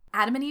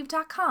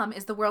AdamandEve.com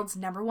is the world's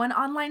 #1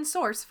 online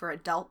source for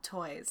adult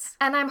toys.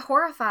 And I'm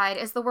Horrified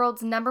is the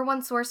world's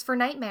 #1 source for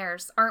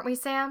nightmares, aren't we,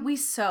 Sam? We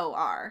so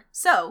are.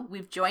 So,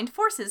 we've joined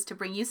forces to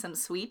bring you some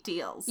sweet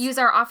deals. Use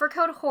our offer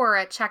code HORROR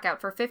at checkout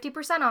for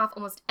 50% off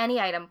almost any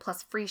item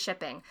plus free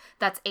shipping.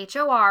 That's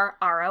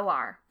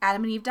HORROR.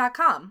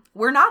 AdamandEve.com.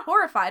 We're not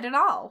horrified at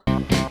all.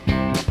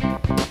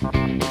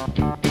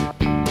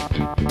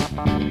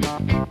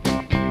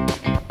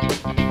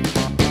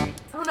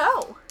 Oh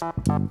no.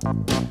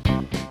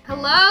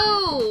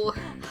 Hello!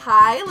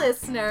 Hi,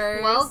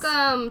 listeners.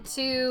 Welcome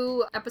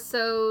to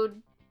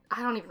episode...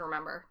 I don't even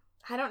remember.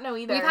 I don't know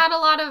either. We've had a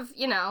lot of,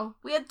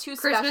 we had 2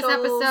 Christmas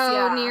specials,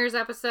 episode, New Year's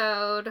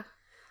episode.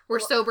 We're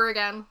sober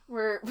again.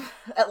 We're,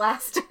 at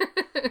last.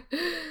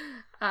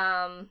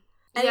 Anyway,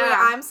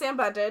 yeah. I'm Sam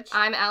Buddich.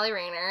 I'm Allie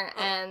Rayner,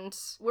 and...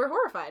 We're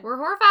horrified. We're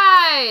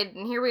horrified!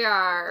 And here we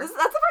are. That's the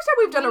first time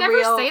we've done a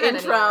real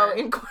intro anymore.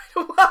 in quite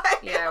a while.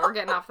 Yeah, we're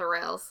getting off the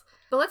rails.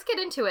 But let's get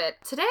into it.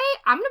 Today,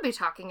 I'm going to be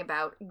talking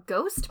about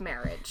ghost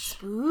marriage.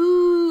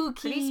 Spooky.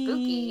 Pretty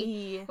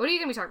spooky. What are you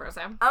going to be talking about,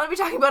 Sam? I'm going to be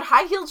talking about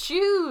high-heeled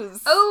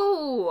shoes.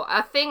 Oh,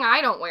 a thing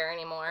I don't wear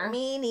anymore.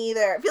 Me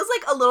neither. It feels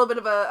like a little bit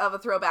of a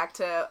throwback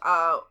to,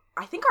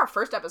 I think our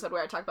first episode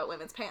where I talked about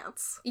women's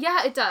pants.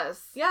 Yeah, it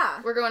does.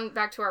 Yeah. We're going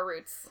back to our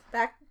roots.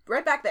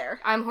 Right back there.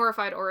 I'm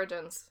Horrified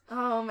Origins.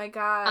 Oh my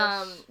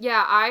gosh.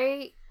 Yeah,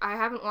 I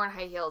haven't worn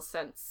high heels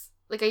since...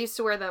 Like, I used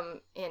to wear them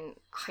in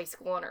high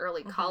school and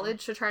early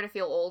college to try to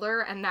feel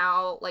older, and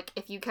now, like,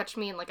 if you catch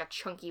me in, like, a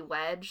chunky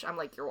wedge, I'm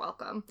like, you're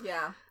welcome.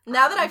 Yeah.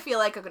 Now that I feel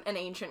like an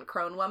ancient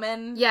crone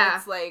woman,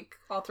 it's like,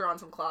 I'll throw on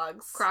some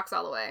clogs. Crocs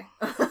all the way.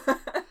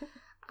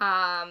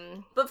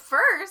 But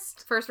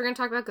first we're gonna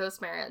talk about ghost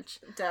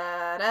marriage.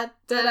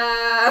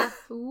 Da-da-da-da.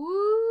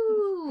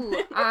 Woo!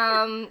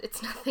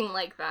 It's nothing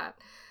like that.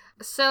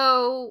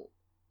 So,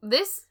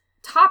 this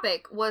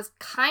topic was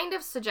kind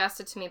of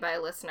suggested to me by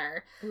a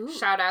listener. Ooh.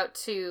 Shout out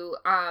to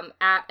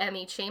at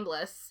Emmy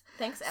Chambliss.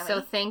 Thanks, Emmy.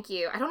 So thank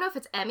you. I don't know if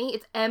it's Emmy.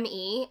 It's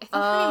M-E. I think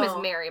her name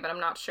is Mary, but I'm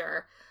not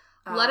sure.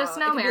 Let us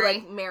know, it could Mary. be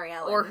like Mary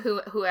Ellen. Or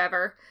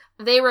whoever.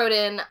 They wrote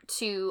in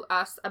to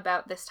us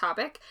about this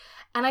topic.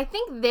 And I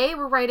think they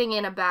were writing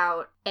in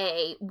about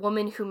a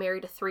woman who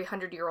married a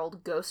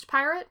 300-year-old ghost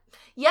pirate.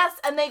 Yes,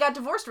 and they got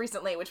divorced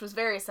recently, which was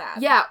very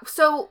sad. Yeah,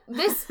 so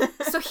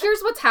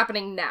here's what's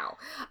happening now.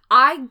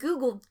 I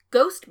Googled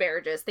ghost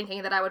marriages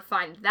thinking that I would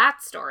find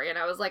that story, and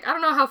I was like, I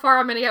don't know how far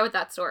I'm gonna get with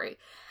that story.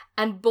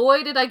 And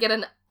boy, did I get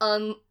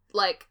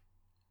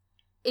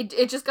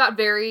It just got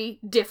very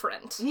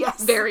different.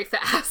 Yes. Very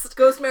fast.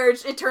 Ghost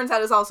marriage, it turns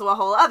out, is also a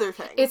whole other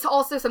thing. It's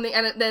also something,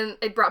 and then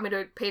it brought me to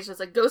a page that's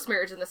like, ghost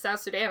marriage in the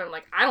South Sudan. I'm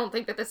like, I don't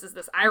think that this is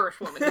this Irish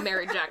woman who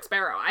married Jack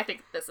Sparrow. I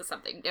think this is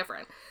something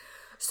different.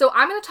 So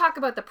I'm going to talk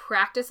about the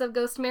practice of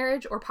ghost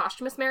marriage or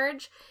posthumous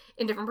marriage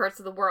in different parts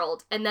of the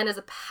world. And then as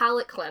a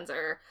palate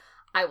cleanser,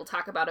 I will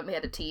talk about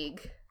Amanda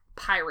Teague,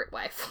 pirate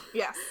wife.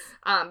 Yes.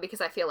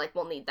 Because I feel like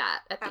we'll need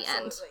that at the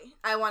end. Absolutely.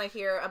 I want to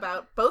hear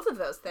about both of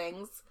those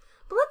things.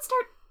 But let's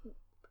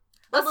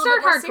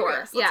start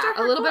hardcore.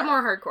 A little bit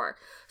more hardcore.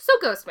 So,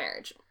 ghost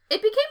marriage.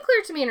 It became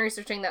clear to me in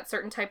researching that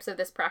certain types of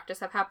this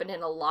practice have happened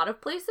in a lot of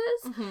places.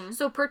 Mm-hmm.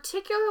 So,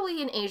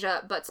 particularly in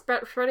Asia, but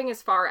spreading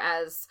as far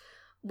as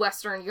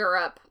Western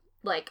Europe.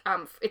 Like,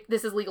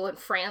 this is legal in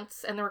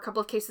France, and there were a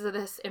couple of cases of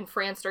this in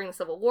France during the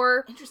Civil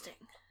War. Interesting.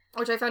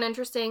 Which I found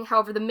interesting.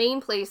 However, the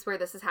main place where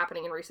this is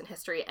happening in recent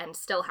history, and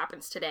still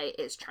happens today,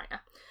 is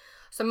China.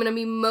 So, I'm going to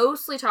be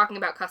mostly talking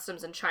about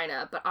customs in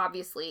China, but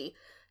obviously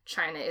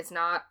China is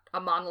not a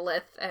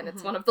monolith, and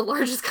it's one of the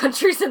largest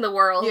countries in the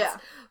world,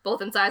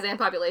 both in size and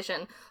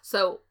population.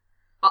 So,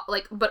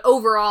 but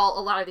overall,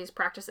 a lot of these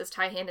practices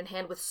tie hand in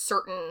hand with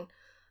certain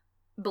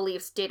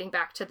beliefs dating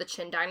back to the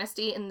Qin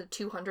dynasty in the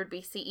 200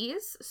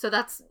 BCEs. So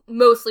that's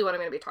mostly what I'm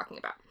going to be talking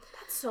about.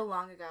 That's so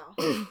long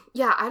ago.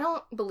 Yeah, I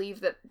don't believe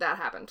that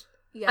happened.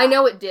 Yeah. I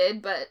know it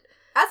did, but...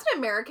 As an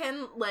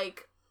American,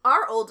 like,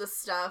 our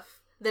oldest stuff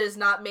that is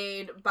not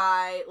made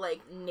by, like,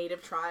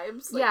 native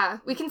tribes. Like, yeah,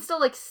 we can still,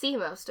 like, see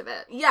most of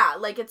it. Yeah,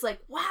 like, it's like,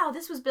 wow,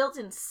 this was built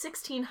in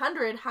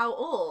 1600, how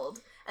old?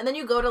 And then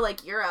you go to,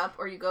 like, Europe,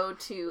 or you go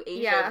to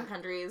Asian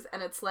countries,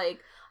 and it's like,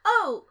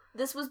 oh,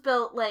 this was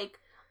built, like,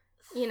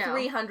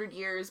 300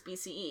 years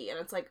BCE, and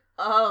it's like,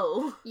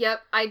 oh.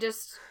 Yep, I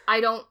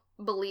don't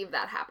believe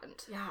that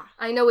happened. Yeah.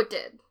 I know it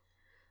did.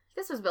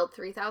 This was built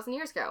 3,000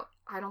 years ago.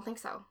 I don't think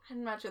so.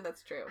 I'm not sure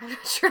that's true. I'm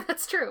not sure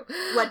that's true.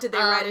 What, did they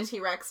ride a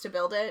T-Rex to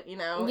build it,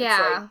 Yeah.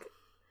 It's like...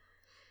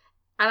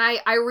 And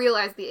I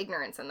realize the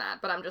ignorance in that,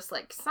 but I'm just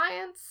like,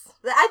 science?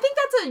 I think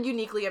that's a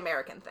uniquely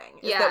American thing.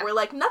 Is that we're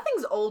like,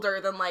 nothing's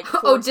older than like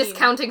 14... Oh,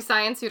 discounting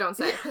science? You don't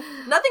say.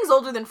 Nothing's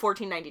older than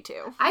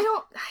 1492. I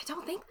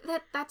don't think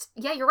that's...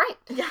 Yeah, you're right.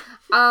 Yeah.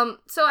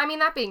 So, I mean,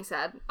 that being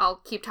said, I'll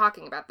keep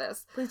talking about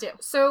this. Please do.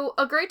 So,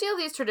 a great deal of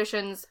these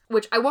traditions,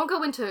 which I won't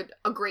go into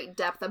a great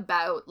depth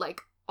about, like,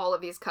 all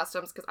of these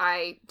customs, because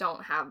I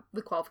don't have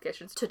the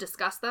qualifications to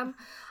discuss them.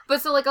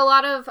 But so, like, a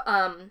lot of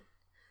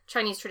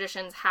Chinese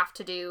traditions have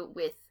to do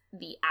with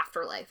the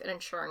afterlife and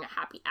ensuring a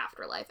happy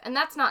afterlife. And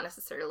that's not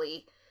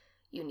necessarily,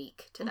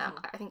 unique to them.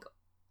 I think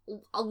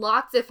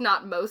lots, if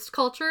not most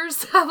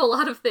cultures, have a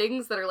lot of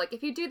things that are like,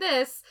 if you do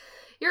this,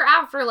 your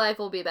afterlife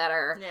will be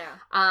better.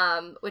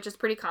 Yeah. Which is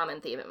pretty common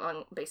theme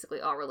among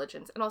basically all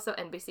religions. And also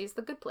NBC's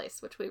The Good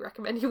Place, which we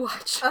recommend you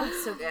watch. Oh,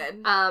 so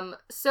good.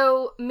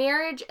 So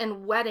marriage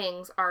and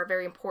weddings are a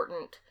very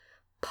important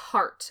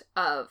part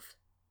of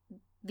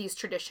these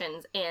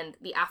traditions and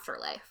the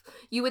afterlife.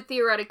 You would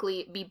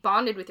theoretically be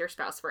bonded with your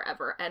spouse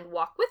forever and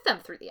walk with them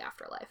through the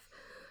afterlife.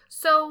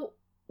 So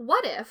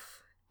what if,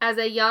 as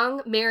a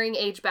young marrying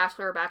age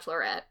bachelor or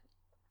bachelorette,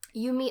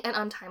 you meet an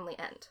untimely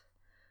end?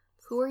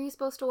 Who are you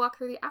supposed to walk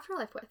through the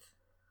afterlife with?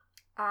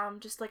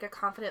 Just like a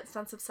confident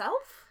sense of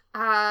self?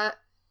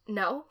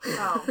 No.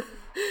 Oh.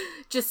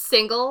 Just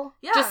single?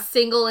 Yeah. Just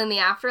single in the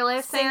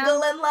afterlife,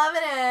 Single Sam? and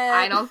loving it.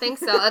 I don't think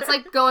so. That's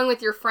like going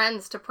with your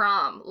friends to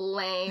prom.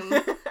 Lame.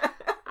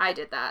 I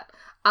did that.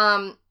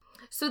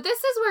 So this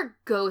is where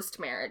ghost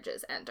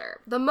marriages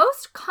enter. The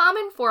most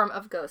common form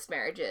of ghost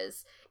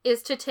marriages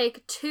is to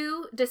take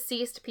two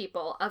deceased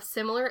people of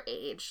similar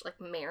age, like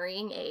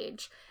marrying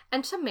age,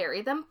 and to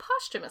marry them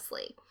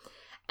posthumously.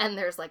 And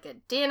there's like a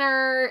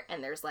dinner,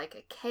 and there's like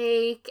a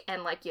cake,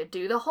 and like you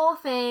do the whole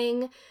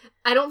thing.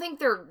 I don't think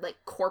their like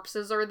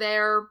corpses are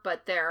there,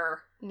 but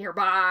they're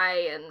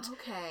nearby, and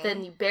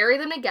then you bury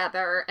them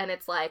together, and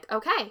it's like,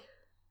 okay,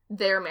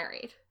 they're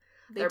married.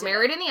 They're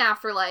married in the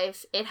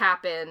afterlife. It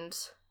happened.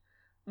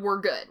 We're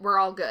good. We're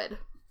all good.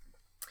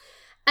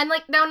 And,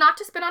 like, now, not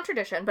to spin on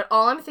tradition, but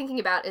all I'm thinking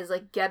about is,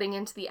 like, getting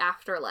into the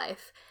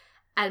afterlife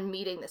and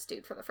meeting this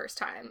dude for the first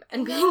time.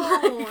 And being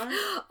like,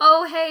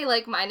 oh, hey,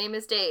 like, my name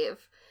is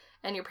Dave.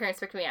 And your parents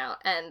picked me out.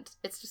 And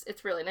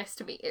it's really nice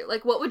to meet you.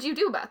 Like, what would you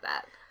do about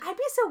that? I'd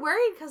be so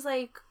worried because,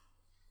 like,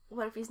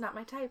 what if he's not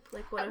my type?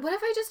 Like, what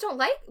if I just don't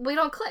like? We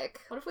don't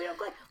click. What if we don't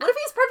click? What if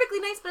he's perfectly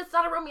nice, but it's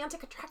not a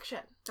romantic attraction?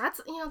 That's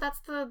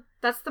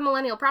the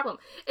millennial problem.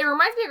 It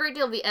reminds me a great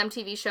deal of the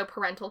MTV show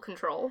Parental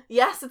Control.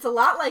 Yes, it's a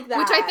lot like that.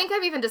 Which I think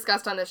I've even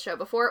discussed on this show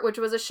before, which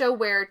was a show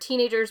where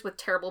teenagers with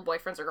terrible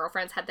boyfriends or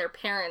girlfriends had their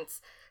parents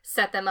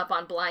set them up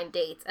on blind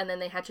dates, and then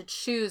they had to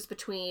choose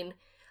between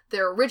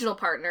their original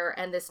partner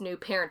and this new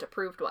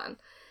parent-approved one.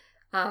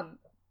 And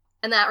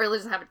that really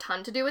doesn't have a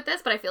ton to do with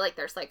this, but I feel like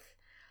there's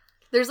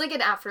like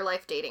an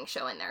afterlife dating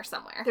show in there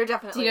somewhere. There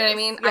definitely is. Do you know is.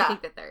 what I mean? Yeah. I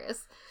think that there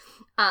is.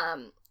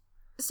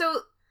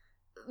 So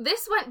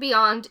this went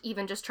beyond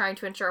even just trying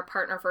to ensure a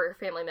partner for your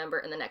family member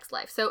in the next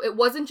life. So it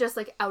wasn't just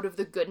like out of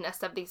the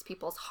goodness of these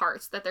people's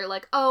hearts that they're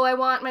like, oh, I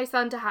want my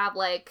son to have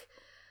like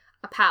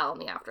a pal in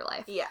the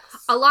afterlife. Yes.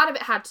 A lot of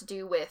it had to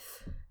do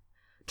with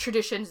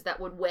traditions that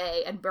would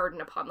weigh and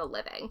burden upon the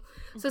living.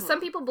 So some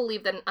people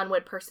believe that an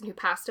unwed person who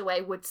passed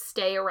away would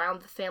stay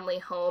around the family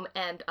home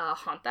and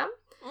haunt them.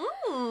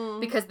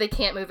 Because they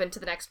can't move into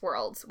the next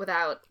world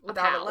without a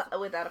pal.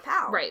 Without a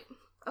pal. Right.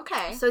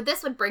 Okay. So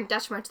this would bring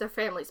detriment to their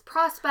family's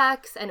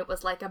prospects, and it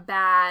was like it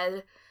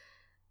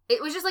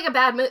was just like a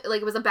bad,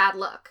 like it was a bad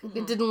look.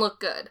 It didn't look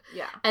good.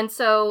 Yeah. And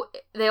so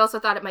they also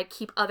thought it might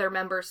keep other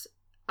members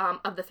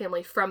of the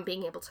family from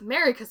being able to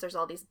marry because there's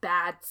all these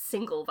bad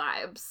single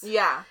vibes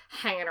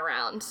hanging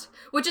around.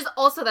 Which is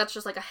also, that's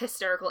just like a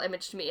hysterical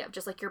image to me of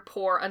just like your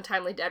poor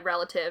untimely dead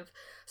relative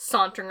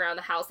sauntering around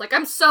the house like,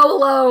 I'm so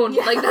alone.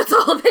 Yeah. Like that's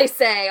all they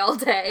say all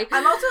day.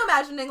 I'm also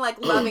imagining like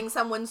loving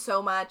someone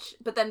so much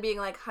but then being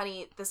like,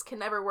 honey, this can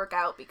never work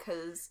out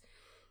because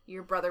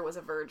your brother was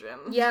a virgin.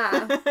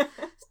 Yeah.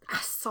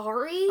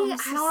 Sorry? I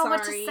don't know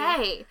what to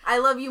say. I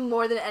love you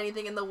more than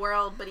anything in the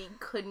world, but he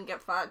couldn't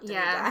get fucked and he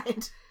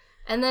died.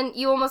 And then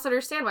you almost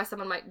understand why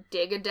someone might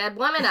dig a dead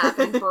woman up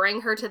and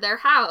bring her to their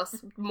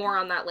house. More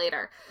on that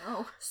later.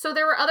 Oh. So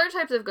there were other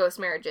types of ghost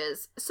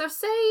marriages. So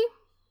say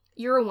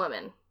you're a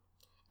woman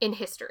in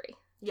history.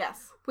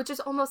 Yes. Which is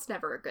almost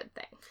never a good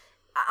thing.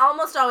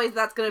 Almost always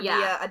that's going to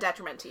be a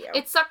detriment to you.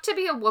 It sucked to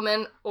be a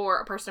woman or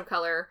a person of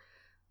color.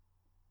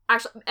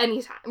 Actually,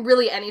 anytime.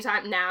 Really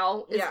anytime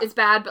now is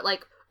bad, but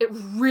like it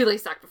really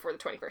sucked before the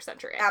 21st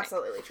century, I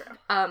Absolutely think.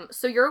 True.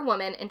 So you're a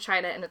woman in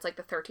China, and it's like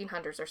the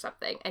 1300s or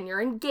something, and you're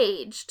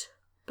engaged,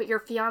 but your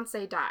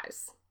fiancé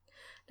dies.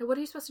 Now, what are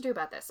you supposed to do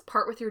about this?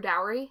 Part with your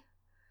dowry?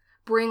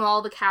 Bring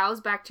all the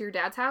cows back to your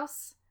dad's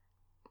house?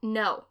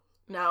 No.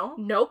 No?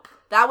 Nope.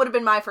 That would have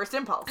been my first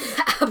impulse.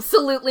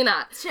 Absolutely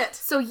not. Shit.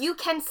 So you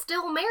can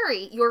still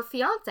marry your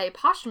fiancé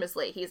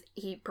posthumously.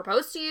 He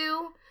proposed to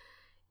you.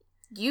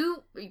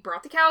 You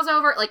brought the cows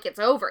over, like, it's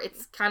over.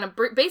 It's kind of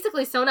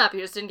basically sewn up.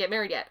 You just didn't get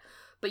married yet.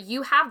 But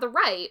you have the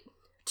right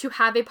to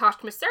have a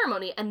posthumous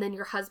ceremony, and then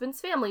your husband's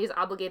family is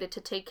obligated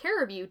to take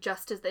care of you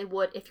just as they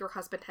would if your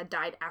husband had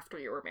died after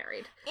you were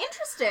married.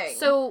 Interesting.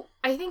 So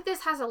I think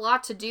this has a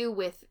lot to do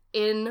with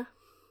and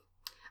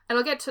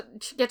I'll get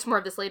to more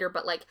of this later,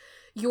 but, like,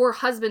 your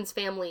husband's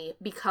family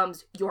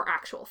becomes your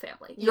actual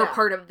family. You're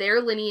part of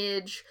their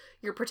lineage.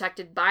 You're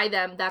protected by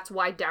them. That's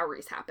why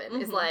dowries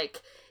happen. Is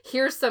like,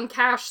 here's some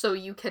cash so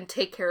you can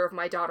take care of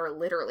my daughter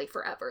literally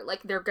forever.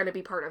 Like, they're going to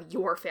be part of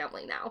your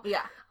family now.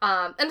 Yeah.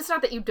 And it's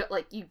not that you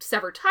you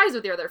sever ties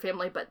with your other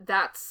family, but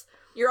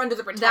you're under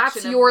the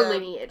protection that's your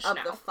lineage of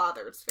now. the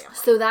father's family.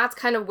 So that's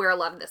kind of where a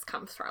lot of this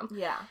comes from.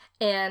 Yeah.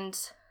 And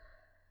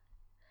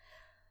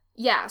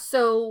Yeah,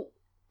 so,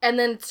 and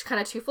then it's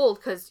kind of twofold,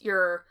 because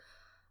your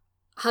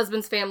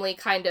husband's family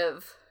kind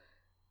of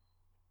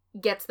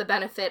gets the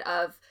benefit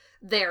of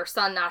their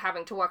son not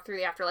having to walk through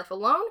the afterlife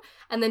alone,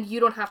 and then you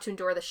don't have to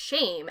endure the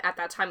shame at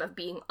that time of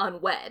being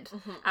unwed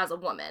as a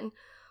woman,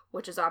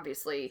 which is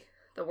obviously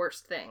the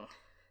worst thing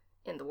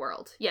in the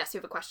world. Yes, you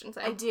have a question,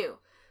 Sam? I do.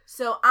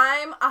 So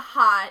I'm a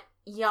hot,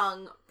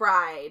 young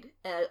bride,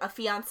 a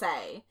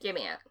fiancé. Give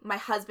me it. My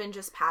husband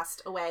just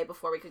passed away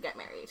before we could get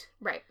married.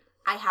 Right.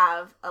 I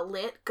have a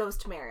lit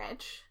ghost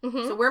marriage.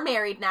 So we're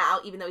married now,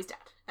 even though he's dead.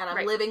 And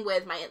I'm living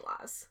with my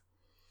in-laws.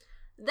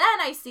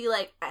 Then I see,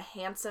 like, a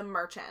handsome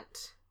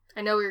merchant.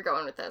 I know where you're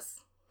going with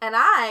this. And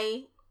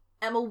I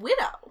am a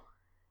widow,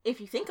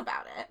 if you think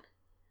about it.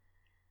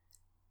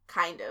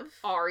 Kind of.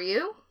 Are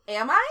you?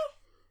 Am I?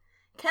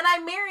 Can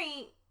I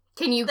marry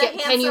Can you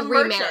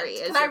remarry?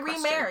 Can I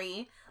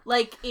remarry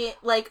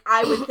like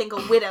I would think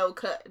a widow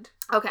could?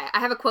 Okay, I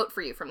have a quote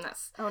for you from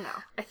this. Oh no.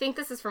 I think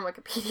this is from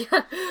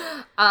Wikipedia.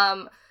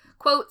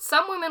 Quote,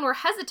 some women were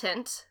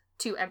hesitant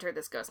to enter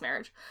this ghost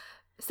marriage.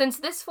 Since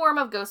this form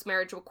of ghost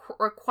marriage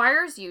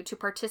requires you to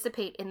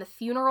participate in the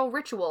funeral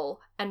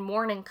ritual and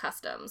mourning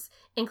customs,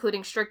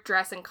 including strict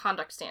dress and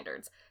conduct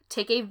standards,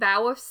 take a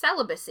vow of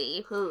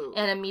celibacy,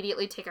 and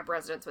immediately take up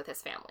residence with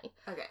his family.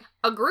 Okay.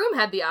 A groom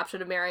had the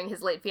option of marrying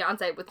his late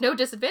fiancé with no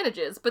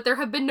disadvantages, but there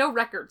have been no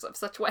records of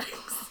such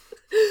weddings.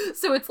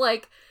 So it's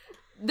like,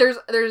 there's,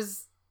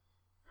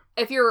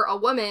 if you're a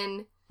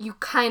woman, you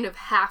kind of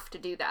have to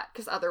do that,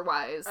 because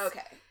otherwise...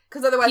 Okay.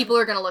 Because otherwise... people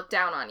are going to look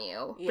down on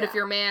you. Yeah. But if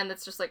you're a man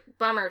that's just like,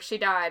 bummer, she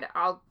died,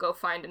 I'll go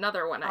find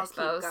another one, I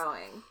suppose. Keep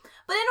going.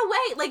 But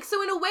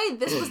in a way,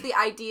 this was the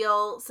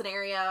ideal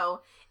scenario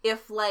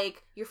if,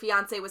 like, your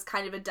fiancé was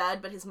kind of a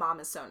dud, but his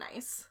mom is so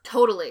nice.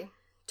 Totally.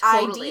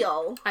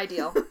 Ideal.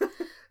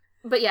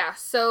 But yeah,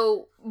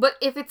 so, but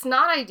if it's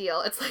not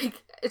ideal, it's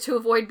like, to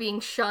avoid being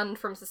shunned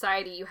from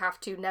society, you have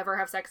to never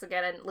have sex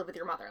again and live with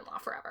your mother-in-law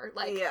forever.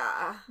 Like,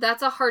 yeah.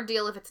 That's a hard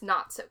deal if it's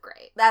not so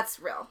great. That's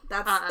real.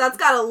 That's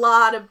got a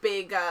lot of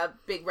big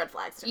red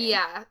flags to me.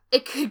 Yeah.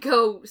 It could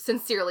go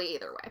sincerely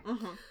either way.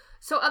 Mm-hmm.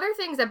 So other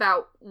things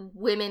about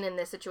women in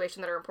this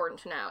situation that are important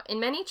to know. In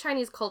many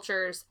Chinese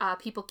cultures,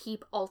 people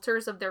keep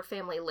altars of their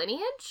family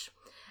lineage.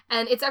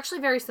 And it's actually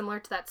very similar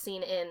to that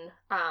scene in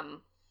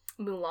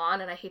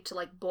Mulan, and I hate to,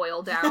 like,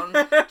 boil down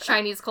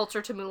Chinese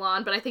culture to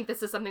Mulan, but I think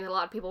this is something that a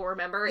lot of people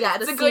remember. Yeah,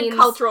 it's a good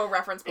cultural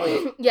reference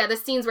point. Yeah, the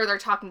scenes where they're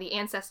talking to the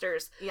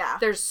ancestors,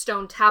 there's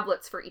stone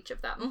tablets for each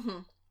of them. Mm-hmm.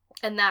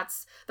 And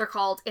they're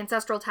called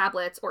ancestral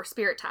tablets or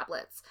spirit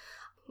tablets.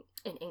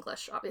 In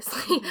English,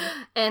 obviously.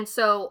 Mm-hmm. And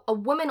so a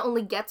woman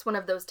only gets one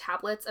of those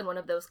tablets and one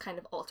of those kind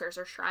of altars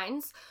or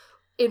shrines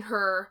in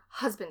her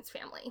husband's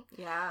family.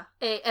 Yeah.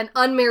 An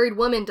unmarried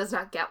woman does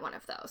not get one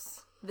of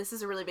those. This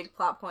is a really big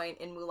plot point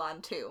in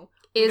Mulan 2.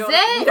 We don't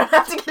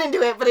have to get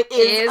into it, but it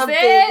is a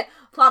big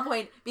plot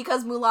point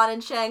because Mulan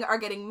and Shang are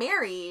getting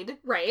married.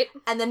 Right.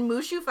 And then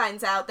Mushu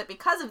finds out that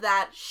because of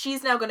that,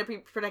 she's now going to be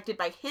protected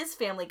by his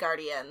family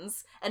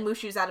guardians, and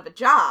Mushu's out of a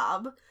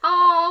job.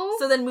 Oh.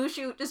 So then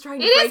Mushu is trying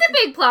to It is a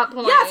big plot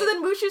point. Yeah, so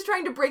then Mushu's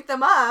trying to break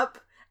them up.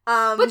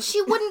 But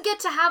she wouldn't get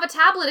to have a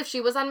tablet if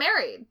she was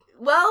unmarried.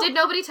 Well... Did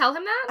nobody tell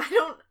him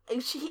that?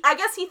 I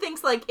guess he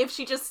thinks, like, if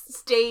she just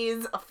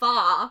stays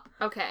afar...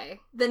 Okay.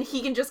 Then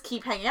he can just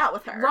keep hanging out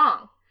with her.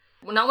 Wrong.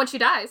 Well, not when she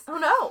dies. Oh,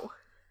 no.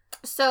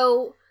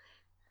 So,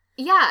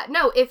 yeah,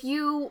 no, if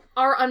you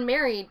are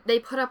unmarried, they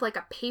put up, like,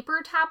 a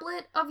paper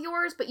tablet of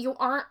yours, but you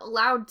aren't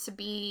allowed to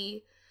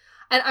be...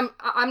 And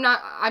I'm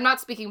not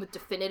speaking with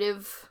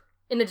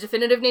in a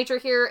definitive nature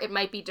here. It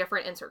might be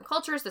different in certain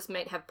cultures. This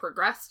might have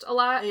progressed a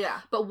lot. Yeah.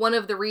 But one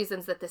of the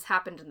reasons that this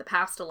happened in the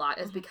past a lot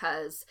is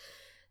because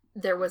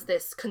there was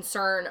this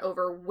concern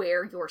over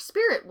where your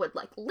spirit would,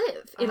 like,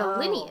 live in a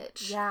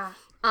lineage. Yeah.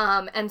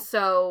 And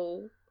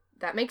so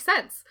that makes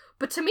sense.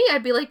 But to me,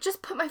 I'd be like,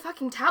 just put my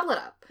fucking tablet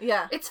up.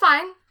 Yeah. It's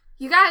fine.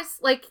 You guys,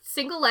 like,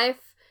 single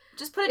life.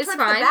 Just put it towards the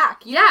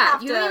back. You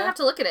don't even have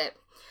to look at it.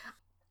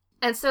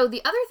 And so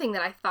the other thing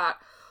that I thought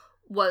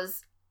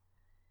was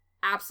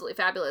absolutely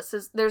fabulous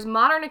is there's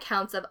modern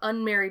accounts of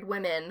unmarried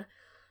women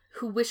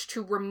who wish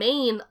to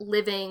remain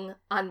living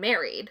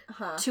unmarried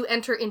to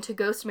enter into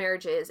ghost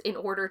marriages in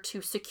order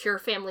to secure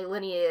family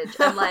lineage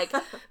and, like,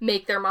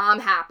 make their mom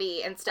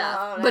happy and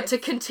stuff, nice. But to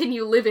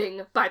continue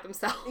living by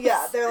themselves.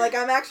 Yeah, they're like,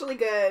 I'm actually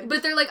good.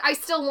 But they're like, I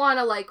still want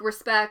to, like,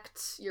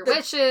 respect your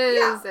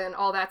wishes and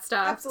all that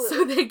stuff. Absolutely.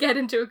 So they get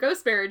into a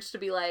ghost marriage to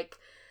be, like,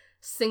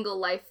 single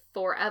life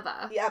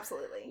forever. Yeah,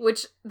 absolutely.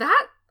 Which,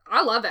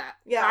 I love that.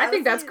 Yeah. I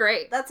think that's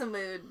great. That's a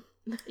mood.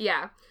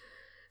 Yeah.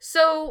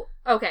 So,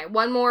 okay,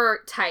 one more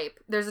type.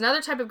 There's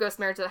another type of ghost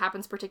marriage that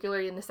happens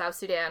particularly in the South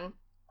Sudan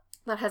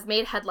that has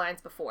made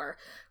headlines before,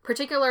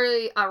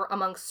 particularly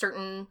among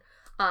certain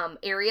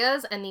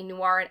areas and the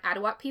Nuer and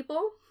Aduat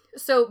people.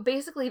 So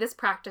basically this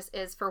practice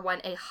is for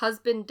when a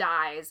husband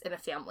dies in a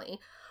family,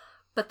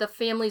 but the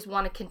families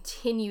want to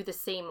continue the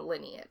same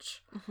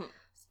lineage. Mm-hmm.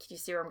 Can you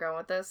see where I'm going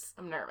with this?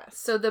 I'm nervous.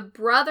 So the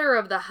brother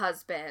of the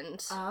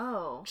husband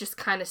just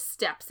kind of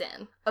steps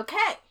in.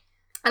 Okay.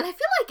 And I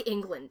feel like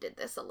England did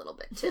this a little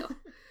bit, too.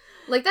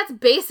 Like, that's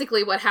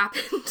basically what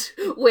happened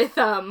with,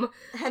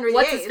 Henry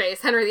what's VIII. his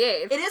face? Henry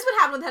VIII. It is what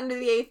happened with Henry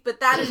VIII, but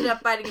that ended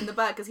up biting in the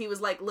butt, because he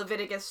was like,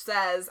 Leviticus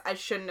says, I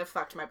shouldn't have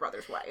fucked my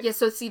brother's wife. Yeah,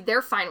 so see,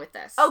 they're fine with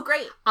this. Oh,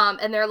 great.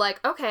 And they're like,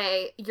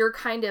 okay, you're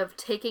kind of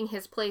taking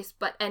his place,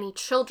 but any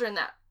children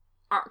that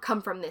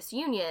come from this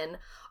union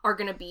are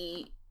going to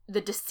be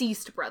the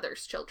deceased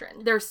brother's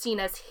children. They're seen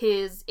as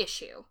his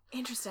issue.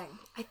 Interesting.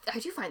 I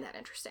do find that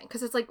interesting,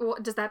 because it's like, well,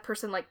 does that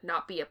person, like,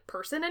 not be a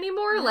person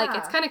anymore? Yeah. Like,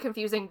 it's kind of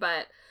confusing,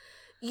 but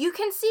you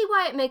can see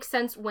why it makes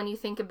sense when you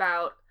think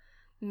about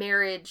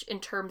marriage in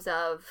terms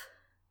of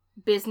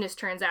business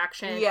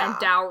transaction and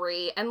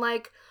dowry, and,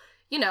 like,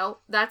 you know,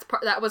 that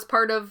was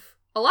part of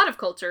a lot of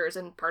cultures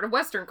and part of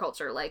Western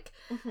culture. Like,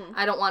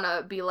 I don't want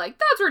to be like,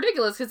 that's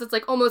ridiculous, because it's,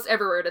 like, almost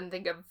everywhere to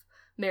think of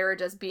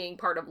marriage as being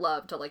part of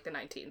love to, like, the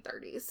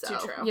 1930s. So,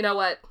 too true. You know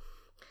what?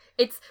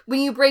 It's, when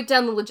you break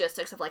down the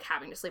logistics of, like,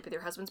 having to sleep with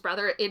your husband's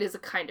brother, it is a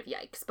kind of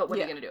yikes, but what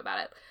are you going to do about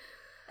it?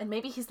 And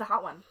maybe he's the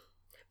hot one.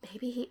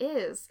 Maybe he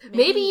is.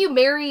 Maybe you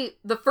marry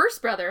the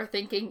first brother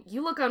thinking,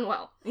 you look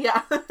unwell.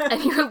 Yeah.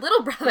 And your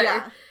little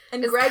brother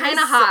and is Greg kind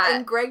of hot.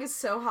 And Greg is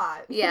so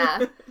hot.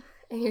 Yeah.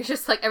 And you're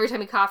just like, every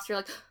time he coughs, you're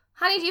like,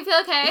 honey, do you feel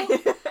okay?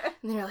 And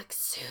then you're like,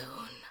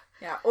 soon.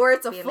 Yeah, or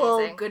it's a full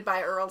amazing.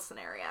 Goodbye Earl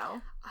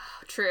scenario.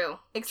 Oh, true.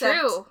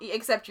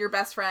 Except your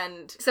best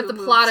friend. Except the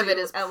plot of it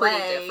is pretty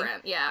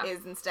different. Yeah.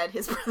 Is instead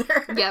his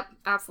brother. Yep,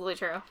 absolutely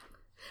true.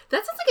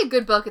 That sounds like a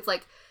good book. It's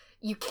like,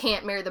 you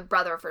can't marry the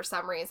brother for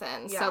some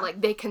reason. Yeah. So, like,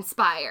 they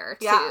conspire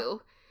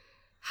to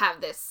have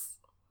this.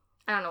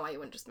 I don't know why you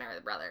wouldn't just marry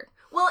the brother.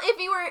 Well, if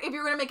you were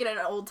going to make it an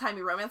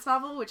old-timey romance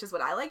novel, which is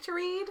what I like to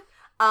read,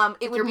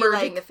 it would you're be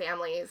merging like, the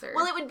families or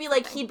well, it would be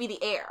something. like he'd be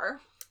the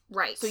heir.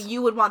 Right. So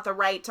you would want the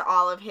right to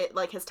all of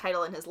his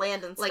title and his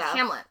land and stuff. Like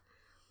Hamlet.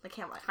 Like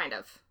Hamlet. Kind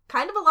of.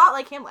 Kind of a lot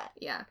like Hamlet.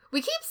 Yeah.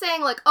 We keep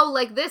saying, like, oh,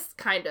 like this,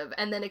 kind of,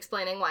 and then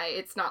explaining why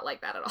it's not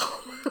like that at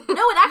all.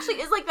 No, it actually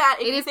is like that.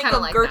 If it you is think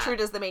of like Gertrude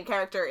that. as the main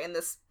character in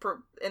this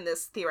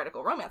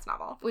theoretical romance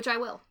novel. Which I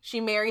will. She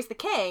marries the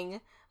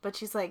king, but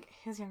she's like,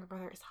 his younger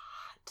brother is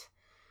hot.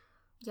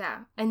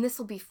 Yeah. And this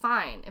will be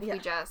fine if we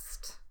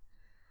just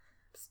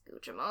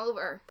scooch him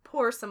over.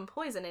 Pour some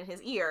poison in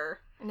his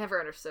ear. I never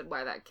understood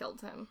why that killed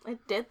him.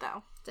 It did,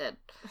 though. It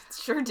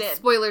sure did.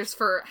 Spoilers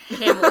for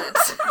Hamlet.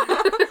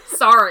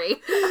 Sorry.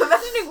 I'm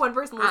imagining one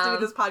person listening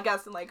to this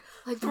podcast and, like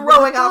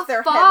throwing off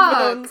their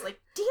headphones. Like,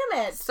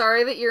 damn it.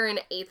 Sorry that you're in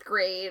 8th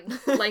grade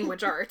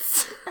language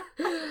arts.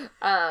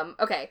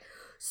 Okay.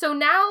 So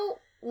now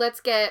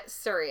let's get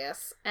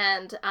serious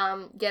and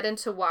get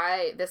into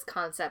why this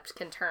concept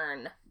can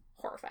turn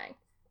horrifying.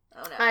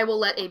 Oh, no. I will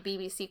let a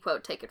BBC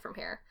quote take it from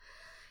here.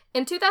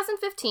 In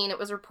 2015, it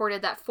was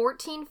reported that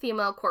 14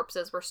 female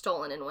corpses were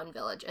stolen in one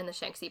village in the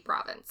Shaanxi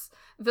province.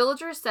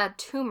 Villagers said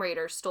tomb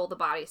raiders stole the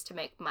bodies to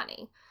make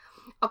money.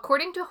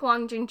 According to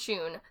Huang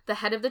Jingchun, the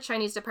head of the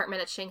Chinese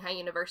department at Shanghai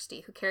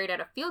University, who carried out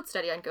a field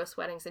study on ghost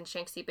weddings in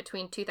Shaanxi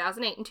between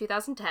 2008 and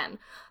 2010,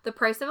 the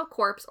price of a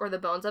corpse or the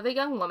bones of a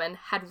young woman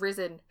had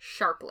risen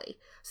sharply.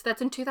 So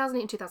that's in 2008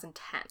 and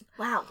 2010.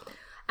 Wow.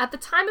 At the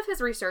time of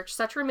his research,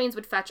 such remains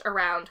would fetch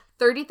around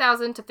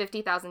 30,000 to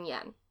 50,000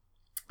 yen.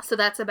 So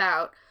that's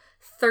about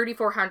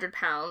 3,400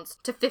 pounds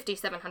to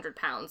 5,700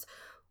 pounds,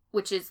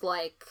 which is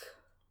like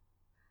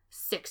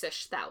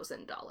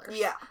 $6,000.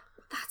 Yeah.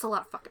 That's a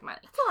lot of fucking money.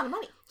 That's a lot of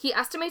money. He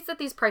estimates that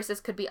these prices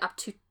could be up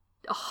to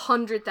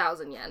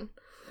 100,000 yen.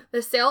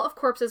 The sale of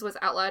corpses was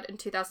outlawed in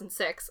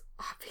 2006.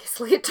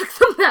 Obviously, it took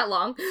them that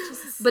long.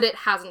 Jesus. But it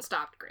hasn't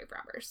stopped grave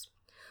robbers.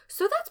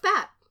 So that's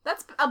bad.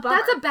 That's a bummer.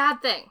 That's a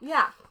bad thing.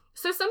 Yeah.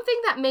 So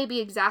something that may be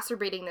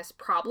exacerbating this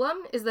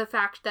problem is the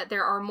fact that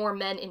there are more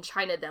men in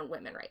China than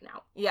women right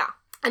now. Yeah.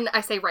 And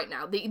I say right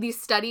now.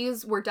 These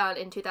studies were done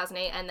in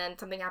 2008, and then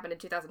something happened in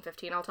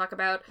 2015 I'll talk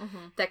about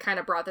that kind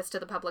of brought this to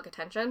the public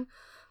attention.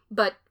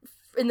 But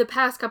in the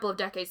past couple of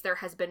decades, there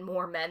has been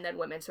more men than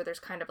women, so there's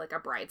kind of like a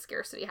bride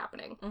scarcity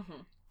happening.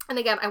 And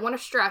again, I want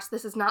to stress,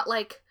 this is not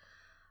like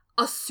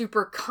a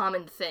super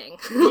common thing,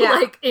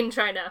 like in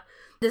China.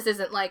 This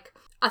isn't like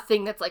a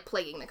thing that's like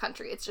plaguing the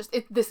country. It's just,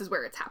 this is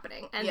where it's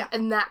happening.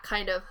 And that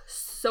kind of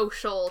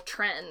social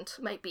trend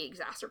might be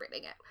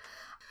exacerbating it.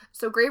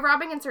 So grave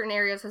robbing in certain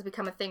areas has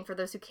become a thing for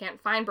those who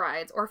can't find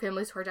brides or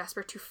families who are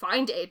desperate to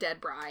find a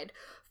dead bride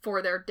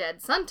for their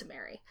dead son to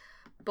marry.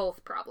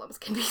 Both problems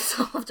can be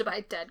solved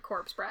by dead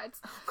corpse brides.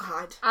 Oh,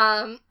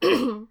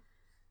 God.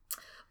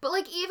 But,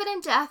 like, even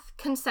in death,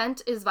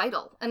 consent is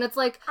vital. And it's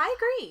like... I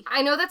agree.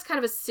 I know that's kind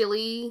of a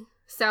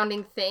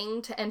silly-sounding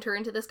thing to enter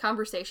into this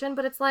conversation,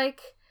 but it's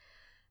like,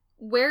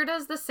 where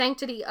does the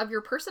sanctity of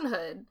your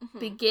personhood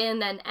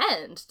begin and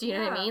end? Do you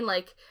know what I mean?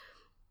 Like,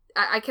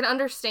 I can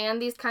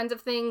understand these kinds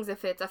of things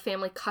if it's a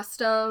family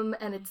custom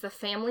and it's the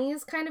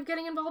families kind of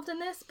getting involved in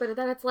this, but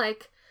then it's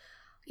like,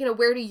 you know,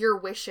 where do your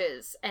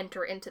wishes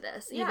enter into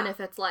this? Even if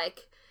it's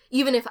like,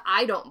 even if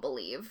I don't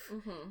believe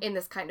in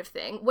this kind of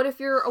thing, what if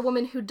you're a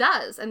woman who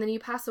does, and then you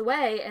pass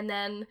away, and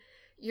then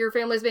your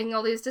family's making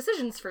all these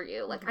decisions for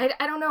you? Like,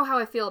 I don't know how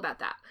I feel about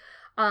that.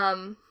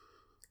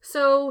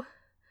 So,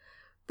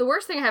 the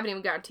worst thing I haven't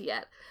even gotten to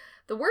yet.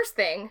 The worst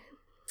thing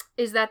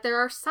is that there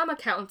are some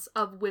accounts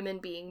of women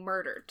being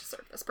murdered to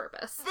serve this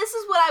purpose. This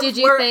is what I was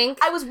Did you think?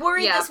 I was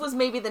worried this was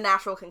maybe the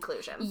natural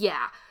conclusion.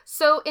 Yeah.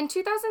 So in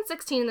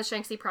 2016 in the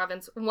Shaanxi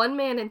province, 1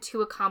 man and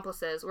 2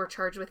 accomplices were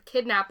charged with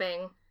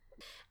kidnapping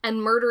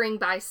and murdering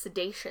by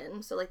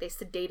sedation. So, like, they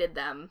sedated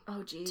them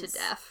to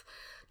death.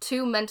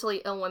 2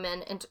 mentally ill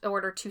women in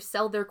order to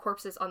sell their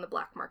corpses on the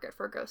black market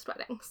for ghost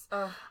weddings.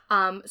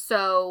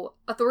 So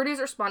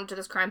authorities responded to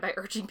this crime by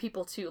urging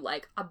people to,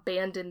 like,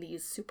 abandon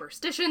these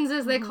superstitions,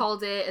 as they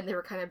called it, and they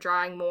were kind of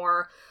drawing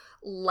more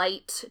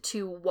light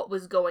to what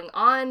was going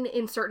on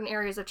in certain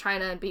areas of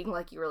China and being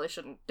like, you really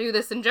shouldn't do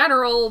this in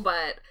general,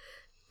 but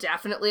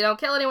definitely don't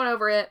kill anyone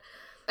over it.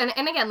 And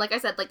again, like I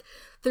said, like,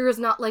 there is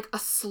not, like, a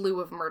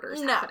slew of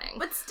murders happening.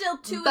 But still,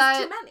 2 is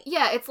too many.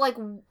 Yeah, it's like,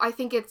 I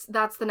think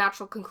that's the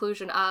natural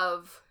conclusion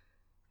of,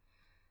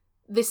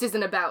 this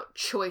isn't about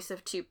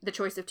the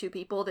choice of 2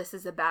 people. This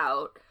is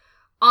about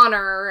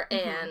honor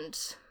and,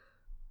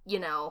 you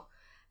know,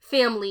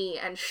 family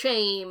and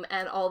shame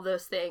and all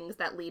those things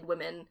that lead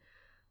women,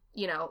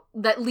 you know,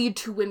 that lead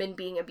to women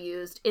being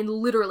abused in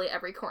literally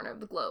every corner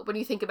of the globe. When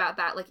you think about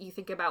that, like, you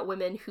think about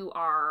women who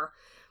are,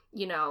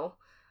 you know,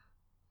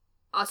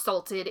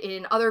 assaulted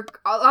in other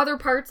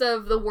parts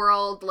of the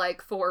world, like,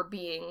 for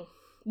being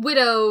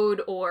widowed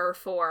or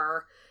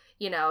for,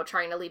 you know,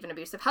 trying to leave an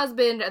abusive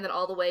husband, and then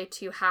all the way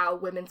to how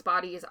women's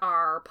bodies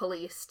are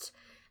policed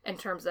in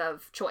terms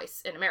of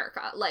choice in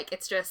America. Like,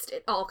 it's just,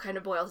 it all kind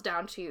of boils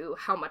down to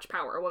how much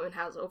power a woman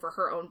has over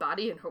her own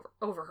body and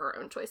over her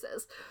own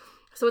choices.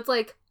 So it's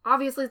like,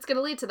 obviously it's going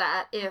to lead to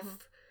that if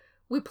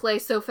we play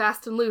so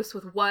fast and loose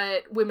with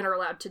what women are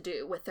allowed to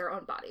do with their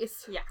own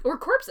bodies. Yeah. Or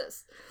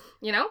corpses,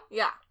 you know?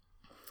 Yeah.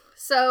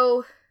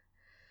 So,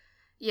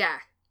 yeah,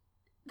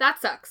 that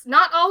sucks.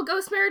 Not all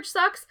ghost marriage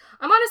sucks.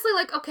 I'm honestly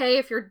like, okay,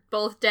 if you're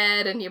both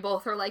dead and you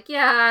both are like,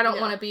 yeah, I don't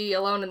want to be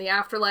alone in the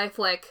afterlife,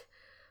 like,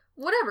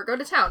 whatever, go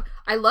to town.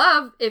 I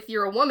love if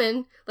you're a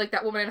woman, like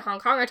that woman in Hong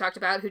Kong I talked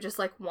about, who just,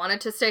 like,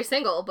 wanted to stay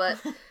single, but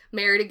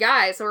married a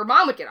guy so her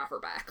mom would get off her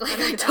back.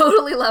 Like, I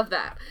totally love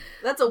that.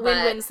 That's a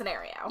win-win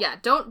scenario. Yeah,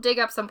 don't dig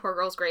up some poor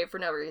girl's grave for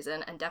no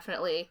reason, and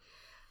definitely,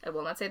 I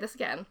will not say this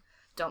again,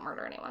 don't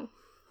murder anyone.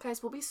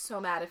 Guys, we'll be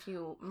so mad if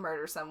you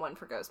murder someone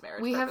for ghost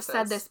marriage We purposes.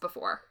 have said this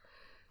before.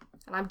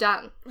 And I'm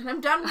done. And I'm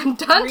done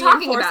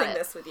talking about it.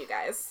 this with you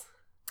guys.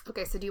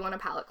 Okay, so do you want a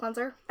palate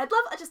cleanser? I'd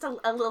love just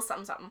a little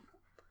something.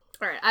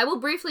 Alright, I will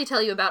briefly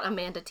tell you about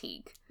Amanda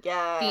Teague.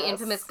 Yes. The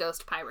infamous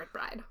ghost pirate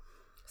bride.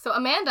 So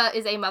Amanda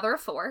is a mother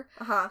of 4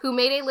 who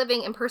made a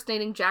living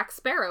impersonating Jack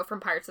Sparrow from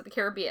Pirates of the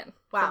Caribbean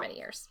for many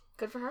years.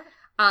 Good for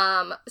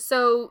her.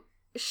 So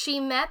she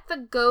met the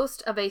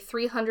ghost of a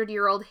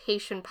 300-year-old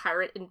Haitian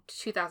pirate in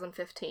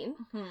 2015.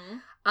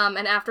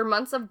 And after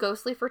months of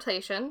ghostly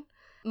flirtation,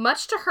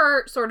 much to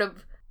her sort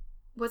of,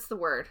 what's the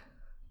word?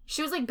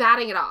 She was, like,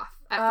 batting it off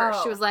at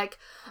first. She was like,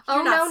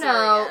 oh,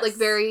 no, like,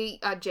 very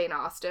Jane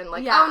Austen.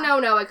 Like, oh,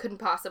 no, I couldn't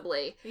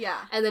possibly. Yeah.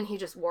 And then he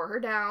just wore her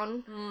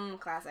down.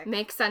 Classic.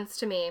 Makes sense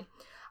to me.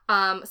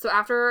 So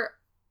after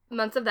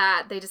months of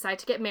that, they decide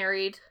to get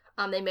married.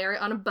 They marry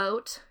on a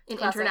boat in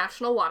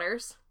international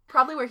waters.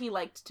 Probably where he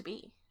liked to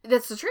be.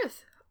 That's the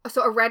truth.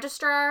 So a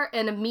registrar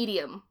and a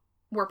medium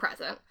were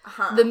present.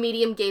 The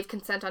medium gave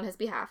consent on his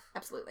behalf.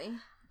 Absolutely.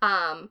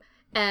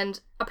 And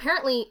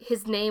apparently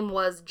his name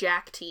was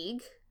Jack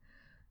Teague,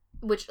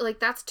 which, like,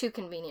 that's too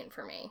convenient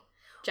for me.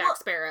 Jack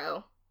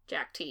Sparrow,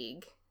 Jack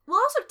Teague. Well,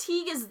 also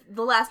Teague is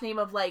the last name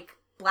of, like,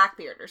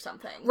 Blackbeard or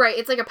something. Right,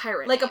 it's like a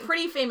pirate Like name. a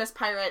pretty famous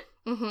pirate.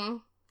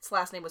 His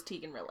last name was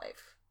Teague in real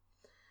life.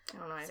 I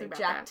don't know anything about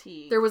Jack that.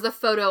 Teague. There was a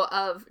photo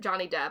of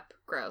Johnny Depp,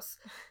 gross,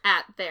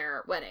 at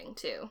their wedding,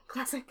 too.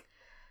 Classic.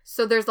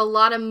 So there's a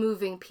lot of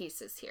moving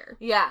pieces here.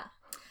 Yeah.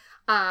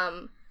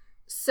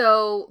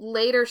 So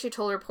later she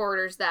told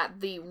reporters that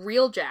the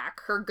real Jack,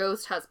 her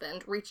ghost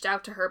husband, reached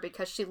out to her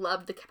because she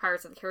loved the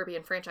Pirates of the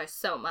Caribbean franchise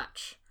so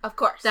much. Of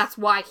course. That's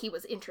why he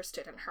was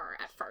interested in her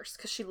at first,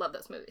 because she loved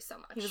those movies so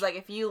much. He was like,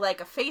 if you like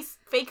a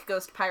fake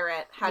ghost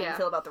pirate, how do you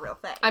feel about the real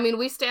thing? I mean,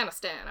 we stan a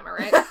stan, am I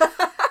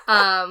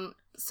right?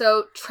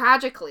 So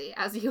tragically,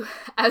 as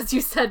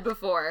you said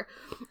before,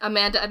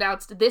 Amanda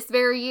announced this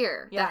very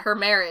year that her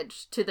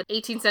marriage to the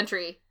 18th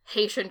century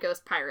Haitian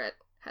ghost pirate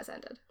has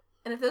ended.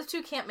 And if those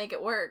two can't make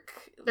it work,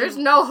 there's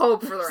no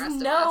hope for the rest of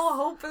us. No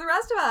hope for the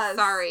rest of us.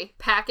 Sorry,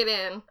 pack it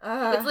in.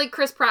 It's like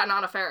Chris Pratt and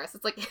Anna Faris.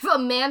 It's like, if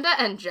Amanda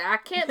and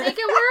Jack can't make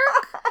it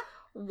work,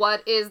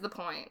 what is the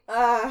point?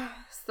 So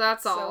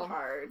that's all. So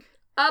hard.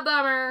 A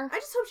bummer. I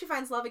just hope she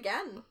finds love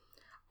again.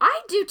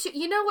 I do too.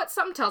 You know what?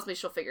 Something tells me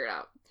she'll figure it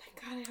out.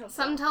 God, I hope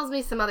Something tells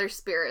me some other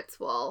spirits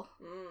will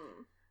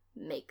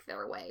make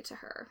their way to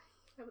her.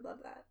 I would love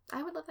that.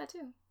 I would love that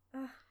too.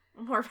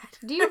 I'm horrified.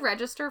 Do you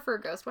register for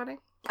a ghost wedding?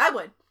 I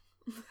would.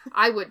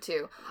 I would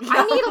too.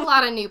 I need a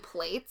lot of new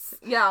plates.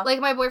 Yeah. Like,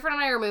 my boyfriend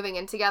and I are moving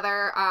in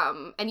together,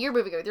 and you're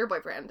moving in with your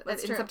boyfriend in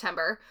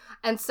September.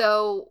 And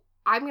so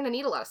I'm going to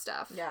need a lot of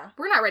stuff. Yeah.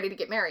 We're not ready to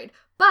get married.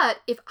 But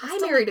if I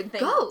married a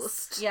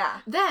ghost, yeah,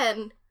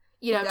 then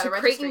you know, to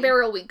Crate and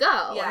Barrel we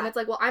go. Yeah. And it's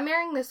like, well, I'm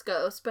marrying this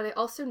ghost, but I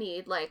also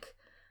need, like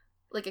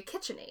a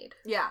KitchenAid.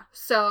 Yeah.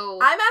 So...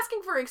 I'm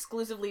asking for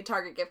exclusively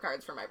Target gift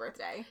cards for my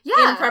birthday.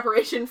 Yeah. In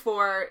preparation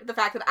for the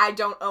fact that I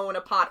don't own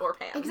a pot or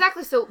pan.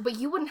 Exactly. So, but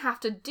you wouldn't have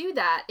to do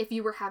that if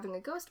you were having a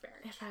ghost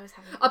marriage. If I was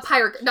having a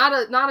pirate... Not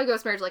a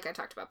ghost marriage like I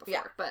talked about before.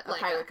 Yeah, but a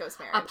like pirate ghost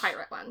marriage. A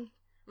pirate one.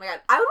 Oh my god.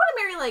 I would want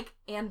to marry, like,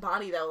 Anne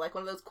Bonny, though. Like,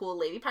 one of those cool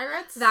lady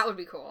pirates. That would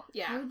be cool.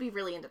 Yeah. I would be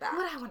really into that. Who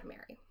would I want to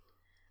marry?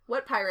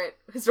 What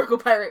historical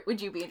pirate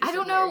would you be interested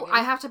in? I don't know.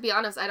 I have to be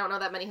honest. I don't know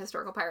that many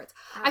historical pirates.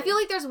 Oh. I feel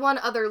like there's one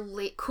other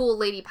cool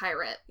lady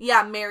pirate.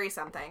 Yeah, marry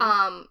something.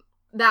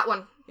 That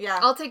one. Yeah.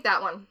 I'll take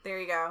that one. There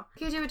you go.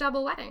 You could do a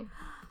double wedding.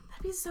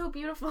 That'd be so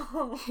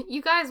beautiful.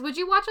 You guys, would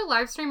you watch a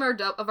live stream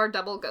of our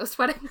double ghost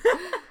wedding?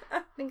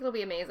 I think it'll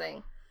be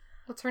amazing.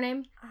 What's her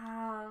name?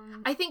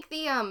 I think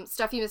the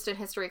Stuff You Missed in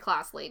History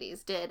class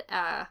ladies did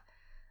a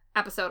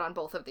episode on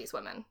both of these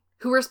women.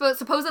 Who were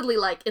supposedly,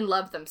 like, in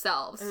love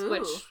themselves. Ooh.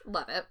 Which,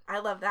 love it. I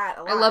love that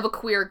a lot. I love a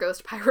queer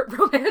ghost pirate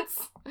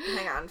romance.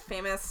 Hang on.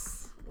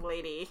 Famous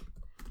lady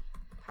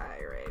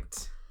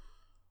pirate.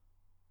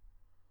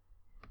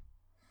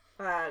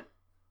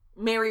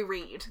 Mary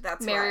Read.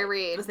 That's Mary what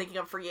Read. I was thinking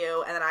of for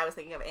you, and then I was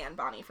thinking of Anne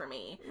Bonny for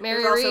me.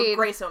 Mary There's Read. also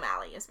Grace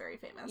O'Malley is very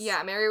famous.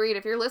 Yeah, Mary Read,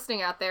 if you're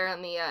listening out there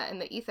in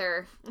the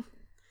ether,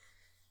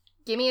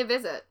 give me a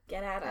visit.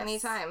 Get at us.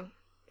 Anytime.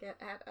 Get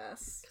at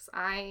us. Because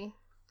I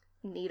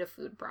need a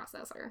food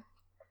processor.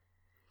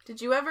 Did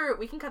you ever,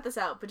 we can cut this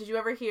out, but did you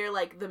ever hear,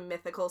 like, the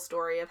mythical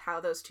story of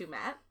how those two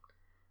met?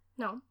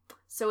 No.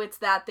 So it's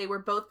that they were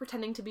both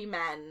pretending to be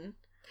men.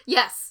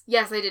 Yes,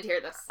 I did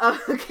hear this.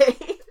 Oh, okay.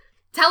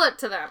 Tell it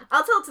to them.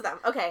 I'll tell it to them.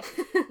 Okay.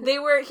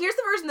 Here's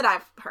the version that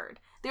I've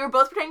heard. They were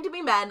both pretending to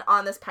be men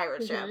on this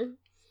pirate ship.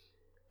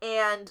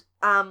 And,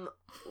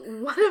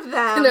 one of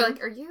them... And they're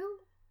like, are you?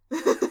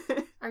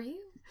 Are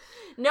you?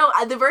 No,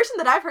 the version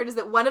that I've heard is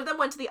that one of them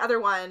went to the other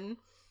one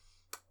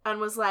and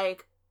was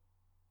like,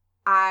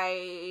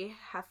 I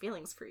have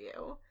feelings for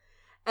you.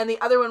 And the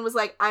other one was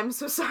like, I'm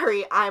so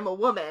sorry, I'm a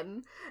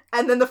woman.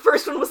 And then the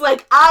first one was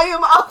like, I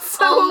am also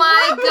Oh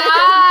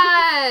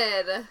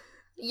my god!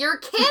 You're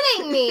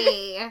kidding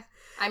me!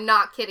 I'm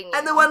not kidding you.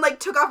 And the one, like,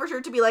 took off her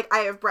shirt to be like, I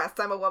have breasts,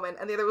 I'm a woman.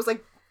 And the other was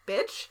like,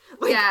 bitch?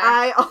 Like, yeah.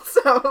 I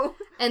also...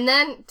 And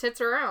then tits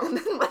are out. And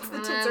then once the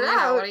tits are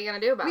out... What are you gonna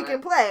do about it? We can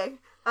play.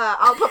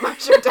 I'll put my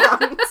shirt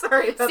down.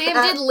 Sorry about Sam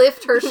that. did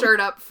lift her shirt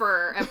up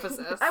for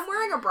emphasis. I'm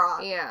wearing a bra.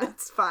 Yeah.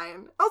 It's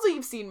fine. Also,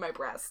 you've seen my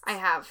breasts. I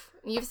have.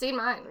 You've seen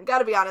mine.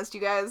 Gotta be honest, you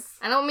guys.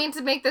 I don't mean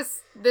to make this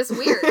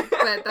weird,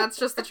 but that's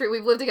just the truth.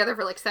 We've lived together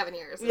for like 7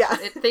 years. Yeah.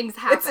 Things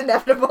happen. It's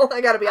inevitable,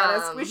 I gotta be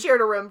honest. We shared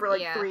a room for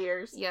like 3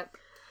 years. Yep.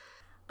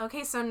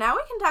 Okay, so now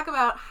we can talk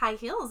about high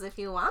heels if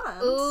you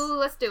want. Ooh,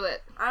 let's do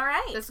it.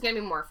 Alright. This is gonna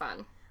be more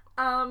fun.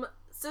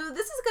 So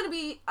this is gonna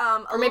be,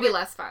 or maybe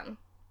less fun.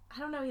 I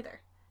don't know either.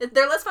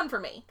 They're less fun for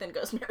me than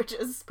ghost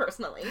marriages,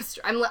 personally. That's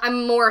true.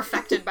 I'm more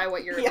affected by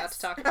what you're about to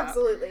talk about.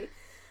 Absolutely.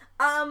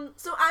 So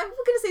I'm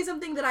gonna say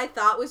something that I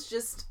thought was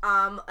just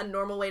a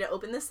normal way to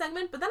open this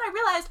segment, but then I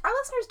realized our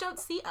listeners don't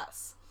see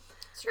us.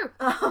 It's true.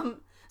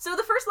 So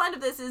the first line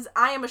of this is,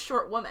 I am a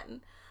short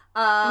woman.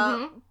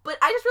 But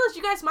I just realized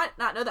you guys might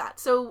not know that.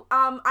 So,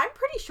 I'm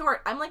pretty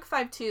short. I'm like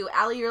 5'2".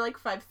 Allie, you're like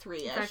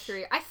 5'3"-ish.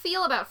 5'3". I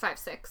feel about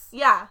 5'6".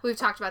 Yeah. We've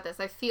talked about this.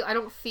 I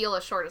don't feel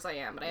as short as I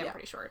am, but I am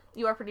pretty short.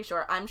 You are pretty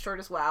short. I'm short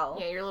as well.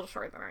 Yeah, you're a little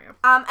shorter than I am.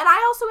 And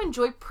I also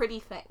enjoy pretty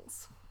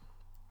things.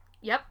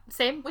 Yep,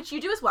 same. Which you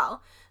do as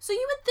well. So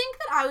you would think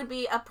that I would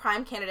be a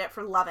prime candidate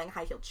for loving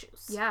high-heeled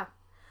shoes. Yeah.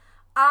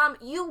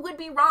 You would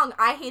be wrong.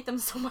 I hate them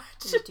so much.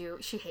 You do.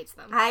 She hates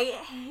them. I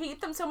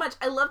hate them so much.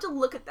 I love to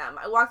look at them.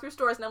 I walk through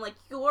stores and I'm like,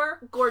 you're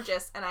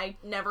gorgeous, and I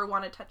never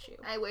want to touch you.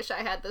 I wish I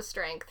had the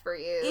strength for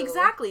you.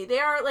 Exactly. They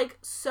are, like,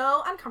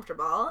 so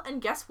uncomfortable,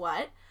 and guess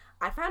what?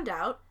 I found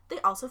out they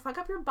also fuck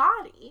up your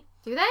body.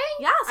 Do they?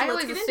 Yeah, so I let's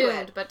always get assumed,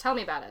 into it. But tell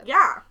me about it.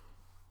 Yeah.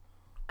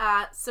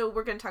 So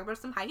we're going to talk about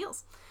some high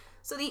heels.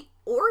 So the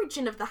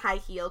origin of the high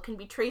heel can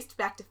be traced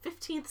back to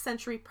 15th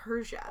century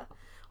Persia,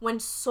 when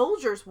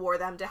soldiers wore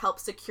them to help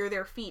secure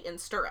their feet in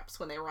stirrups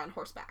when they were on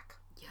horseback.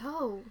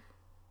 Yo.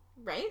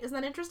 Right? Isn't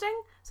that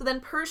interesting? So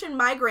then Persian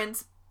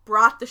migrants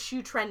brought the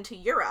shoe trend to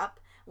Europe,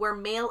 where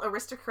male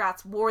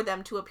aristocrats wore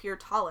them to appear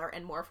taller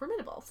and more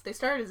formidable. So they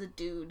started as a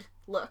dude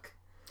look.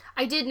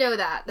 I did know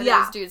that it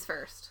was dudes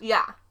first.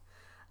 Yeah.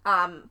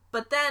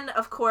 But then,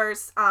 of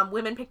course,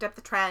 women picked up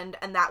the trend,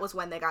 and that was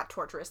when they got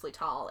torturously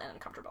tall and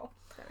uncomfortable.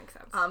 That makes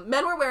sense.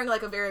 Men were wearing,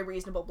 like, a very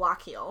reasonable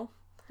block heel.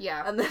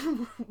 Yeah. And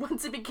then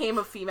once it became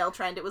a female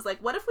trend, it was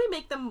like, what if we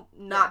make them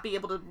not be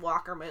able to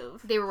walk or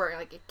move? They were wearing,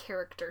 like, a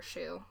character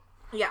shoe.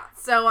 Yeah.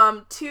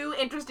 So, two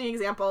interesting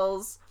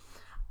examples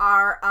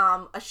are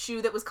a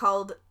shoe that was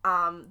called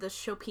the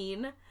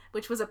Chopin,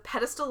 which was a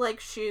pedestal-like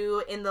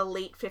shoe in the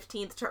late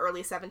 15th to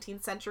early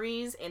 17th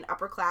centuries in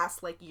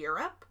upper-class, like,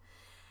 Europe.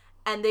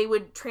 And they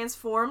would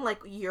transform,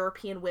 like,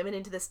 European women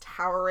into this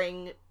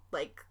towering,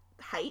 like,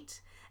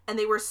 height. and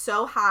they were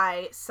so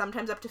high,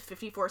 sometimes up to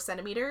 54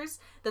 centimeters,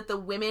 that the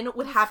women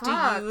would have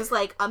to use,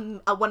 like,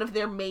 one of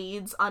their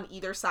maids on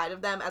either side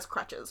of them as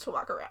crutches to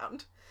walk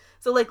around.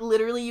 So, like,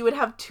 literally you would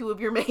have two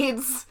of your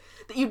maids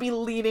that you'd be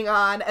leaning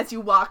on as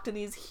you walked in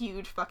these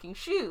huge fucking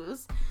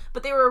shoes.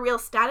 But they were a real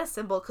status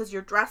symbol because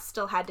your dress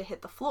still had to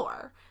hit the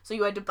floor. So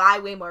you had to buy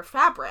way more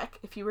fabric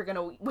if you were going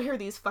to wear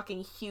these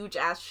fucking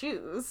huge-ass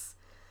shoes.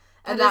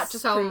 And that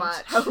just so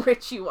much how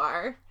rich you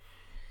are.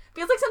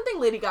 Feels like something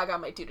Lady Gaga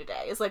might do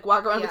today, is like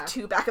walk around with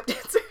two backup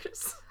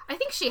dancers. I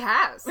think she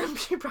has.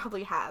 She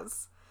probably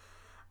has.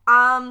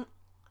 And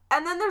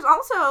then there's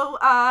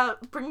also,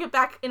 bringing it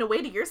back in a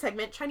way to your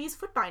segment, Chinese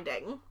foot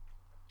binding,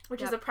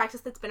 which is a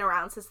practice that's been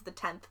around since the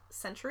 10th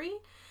century.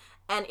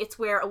 And it's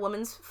where a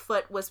woman's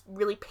foot was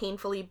really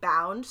painfully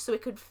bound so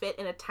it could fit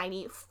in a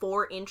tiny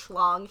 4-inch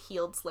long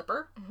heeled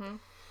slipper. Mm-hmm.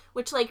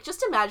 Which, like,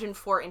 just imagine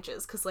 4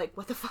 inches, because, like,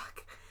 what the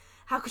fuck?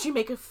 How could you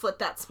make a foot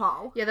that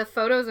small? Yeah, the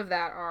photos of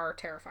that are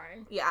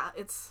terrifying. Yeah,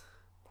 it's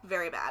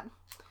very bad.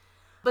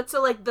 But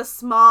so, like, the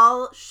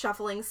small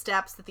shuffling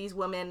steps that these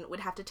women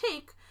would have to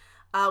take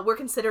were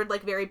considered,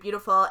 like, very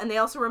beautiful. And they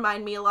also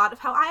remind me a lot of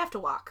how I have to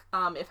walk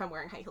if I'm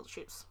wearing high-heeled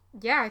shoes.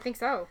 Yeah, I think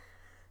so.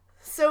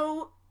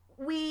 So,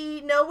 we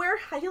know where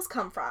high heels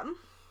come from.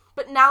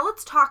 But now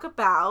let's talk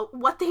about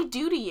what they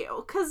do to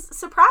you. Because,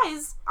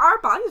 surprise, our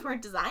bodies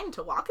weren't designed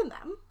to walk in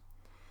them.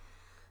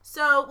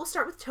 So, we'll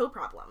start with toe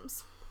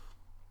problems.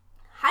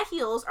 High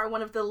heels are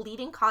one of the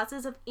leading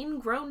causes of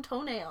ingrown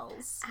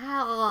toenails.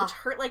 Ow. Which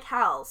hurt like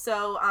hell.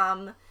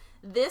 So,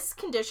 this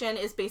condition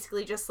is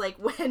basically just like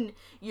when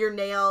your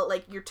nail,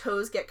 like your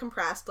toes get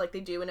compressed like they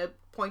do in a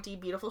pointy,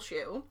 beautiful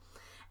shoe.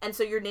 And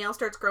so your nail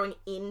starts growing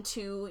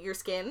into your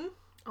skin.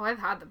 Oh, I've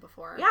had them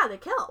before. Yeah, they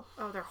kill.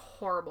 Oh, they're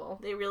horrible.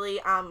 They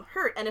really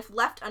hurt. And if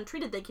left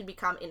untreated, they can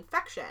become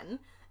infection?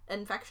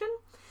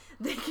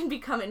 They can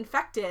become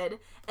infected,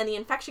 and the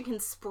infection can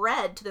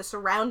spread to the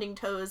surrounding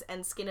toes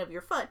and skin of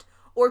your foot,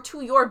 or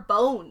to your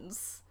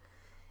bones.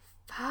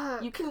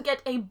 Fuck. You can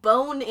get a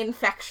bone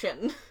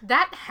infection.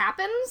 That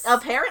happens?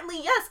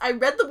 Apparently, yes. I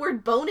read the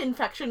word bone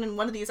infection in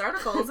one of these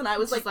articles, and I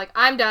was like,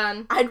 I'm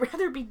done. I'd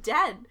rather be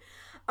dead.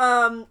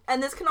 And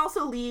this can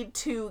also lead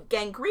to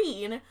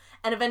gangrene,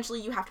 and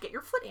eventually you have to get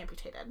your foot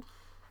amputated.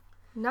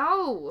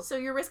 No. So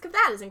your risk of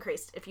that is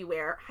increased if you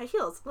wear high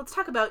heels. Let's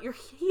talk about your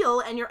heel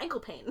and your ankle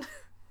pain.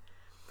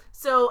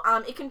 So,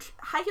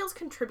 high heels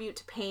contribute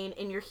to pain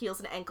in your heels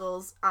and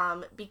ankles,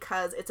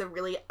 because it's a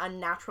really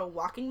unnatural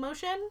walking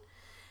motion,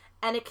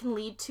 and it can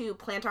lead to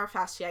plantar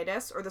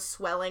fasciitis, or the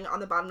swelling on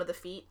the bottom of the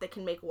feet that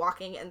can make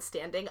walking and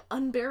standing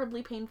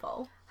unbearably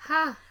painful.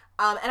 Huh.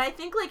 And I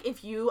think, like,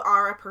 if you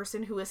are a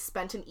person who has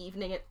spent an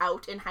evening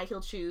out in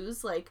high-heeled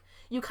shoes, like,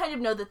 you kind of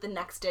know that the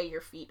next day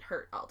your feet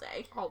hurt all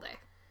day. All day.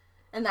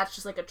 And that's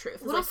just, like, a truth.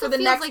 It's It like, for the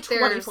next like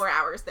 24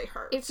 hours, they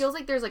hurt. It feels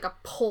like there's, like, a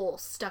pole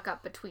stuck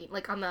up between,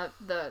 like, on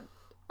the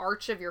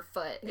arch of your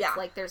foot. It's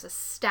like there's a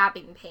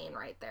stabbing pain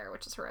right there,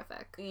 which is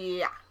horrific.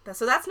 Yeah.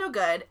 So that's no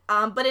good.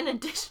 But in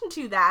addition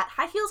to that,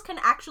 high heels can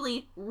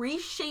actually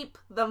reshape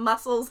the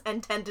muscles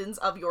and tendons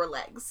of your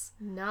legs.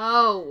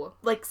 No.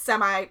 Like,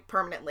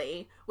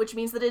 semi-permanently, which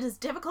means that it is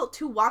difficult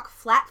to walk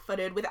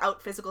flat-footed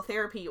without physical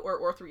therapy or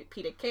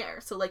orthopedic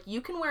care. So, like, you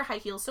can wear high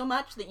heels so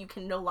much that you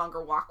can no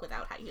longer walk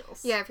without high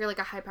heels. Yeah, if you're, like,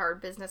 a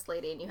high-powered business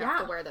lady and you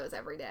have to wear those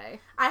every day.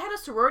 I had a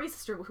sorority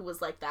sister who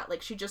was like that.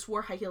 Like, she just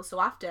wore high heels so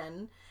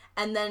often.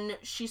 And then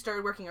she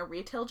started working a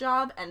retail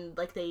job, and,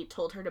 like, they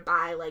told her to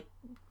buy, like,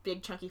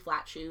 big, chunky,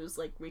 flat shoes,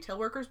 like retail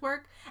workers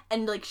work.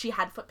 And, like, she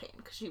had foot pain,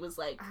 because she was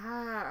like,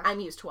 I'm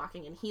used to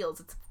walking in heels.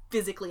 It's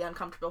physically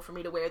uncomfortable for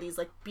me to wear these,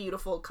 like,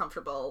 beautiful,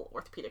 comfortable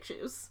orthopedic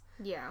shoes.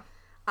 Yeah.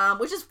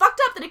 Which is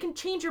fucked up that it can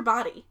change your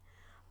body.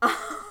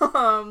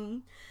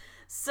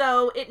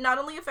 So it not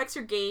only affects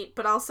your gait,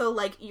 but also,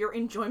 like, your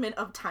enjoyment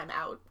of time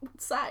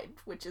outside,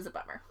 which is a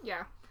bummer.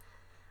 Yeah.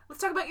 Let's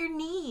talk about your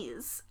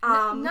knees.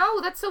 No,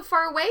 that's so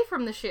far away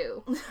from the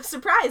shoe.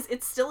 Surprise,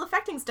 it's still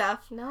affecting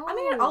stuff. No. I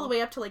mean, all the way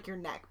up to, like, your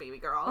neck, baby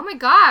girl. Oh my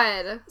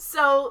god.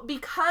 So,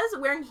 because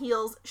wearing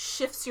heels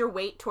shifts your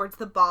weight towards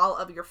the ball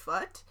of your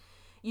foot,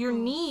 your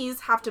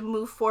knees have to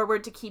move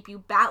forward to keep you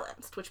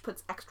balanced, which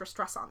puts extra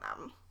stress on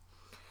them.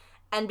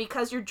 And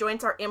because your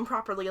joints are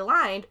improperly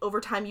aligned,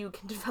 over time you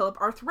can develop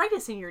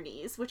arthritis in your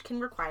knees, which can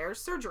require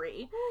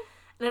surgery.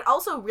 And it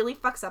also really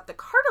fucks up the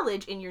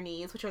cartilage in your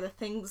knees, which are the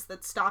things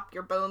that stop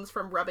your bones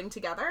from rubbing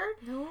together.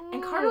 No.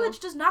 And cartilage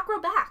does not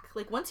grow back.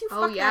 Like, once you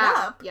fuck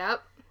that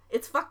up,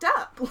 it's fucked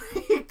up.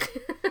 Like,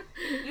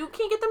 you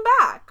can't get them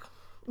back.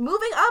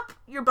 Moving up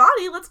your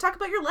body, let's talk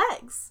about your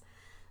legs.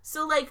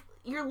 So, like,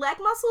 your leg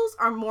muscles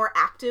are more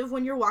active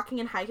when you're walking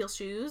in high heel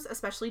shoes,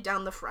 especially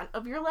down the front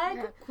of your leg.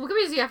 Yeah. Well,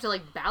 because you have to,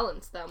 like,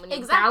 balance them. When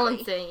you're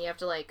balancing, you have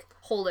to, like,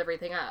 hold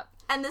everything up.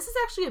 And this is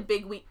actually a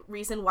big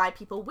reason why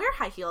people wear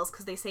high heels,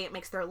 because they say it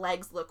makes their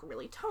legs look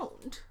really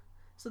toned.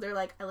 So they're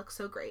like, I look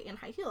so great in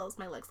high heels,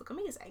 my legs look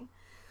amazing.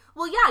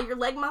 Well, yeah, your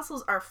leg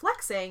muscles are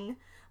flexing,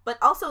 but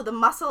also the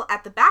muscle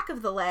at the back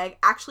of the leg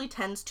actually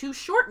tends to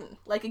shorten.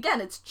 Like, again,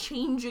 it's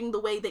changing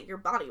the way that your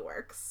body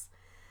works.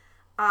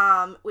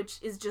 Which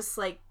is just,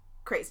 like,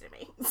 crazy to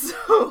me.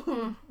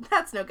 So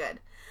that's no good.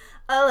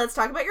 Let's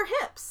talk about your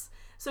hips.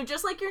 So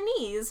just like your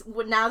knees,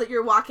 now that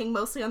you're walking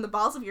mostly on the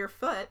balls of your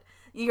foot,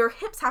 your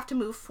hips have to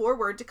move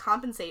forward to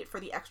compensate for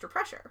the extra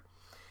pressure.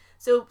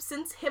 So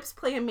since hips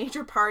play a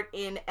major part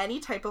in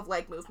any type of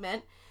leg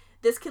movement,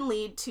 this can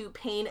lead to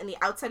pain in the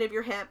outside of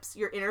your hips,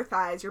 your inner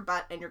thighs, your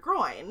butt, and your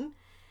groin.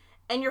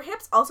 And your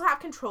hips also have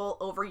control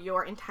over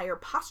your entire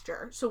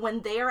posture. So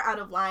when they are out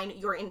of line,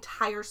 your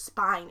entire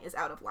spine is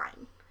out of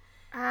line.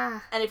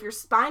 And if your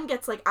spine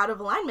gets, like, out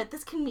of alignment,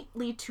 this can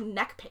lead to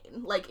neck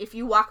pain. Like, if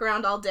you walk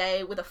around all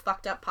day with a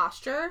fucked up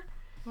posture,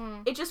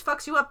 it just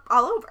fucks you up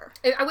all over.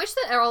 I wish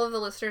that all of the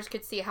listeners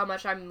could see how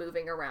much I'm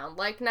moving around.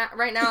 Like,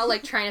 right now,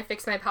 like, trying to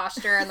fix my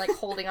posture and, like,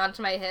 holding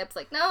onto my hips.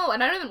 Like, no,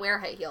 and I don't even wear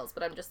high heels,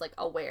 but I'm just, like,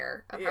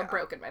 aware of how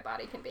broken my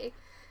body can be.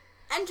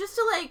 And just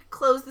to, like,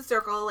 close the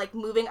circle, like,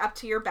 moving up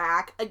to your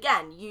back,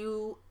 again,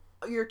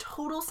 your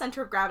total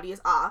center of gravity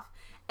is off.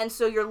 And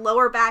so your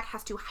lower back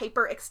has to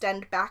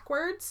hyperextend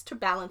backwards to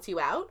balance you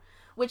out,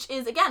 which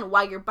is, again,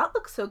 why your butt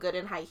looks so good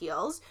in high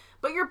heels,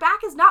 but your back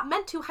is not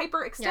meant to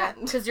hyperextend. Yeah,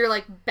 because you're,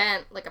 like,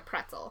 bent like a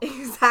pretzel.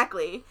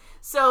 Exactly.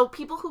 So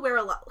people who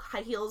wear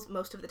high heels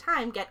most of the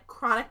time get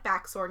chronic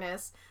back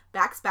soreness,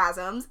 back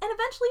spasms, and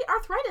eventually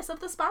arthritis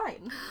of the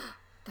spine.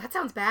 That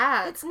sounds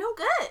bad. It's no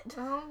good.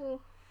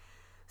 Oh.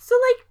 So,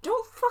 like,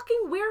 don't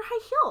fucking wear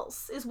high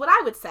heels, is what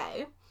I would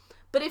say.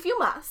 But if you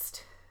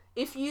must...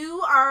 If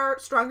you are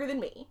stronger than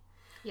me,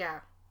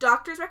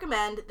 doctors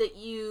recommend that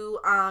you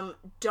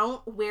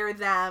don't wear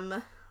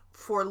them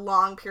for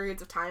long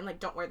periods of time. Like,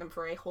 don't wear them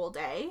for a whole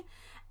day.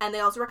 And they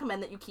also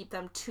recommend that you keep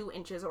them 2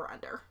 inches or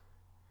under.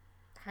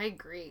 I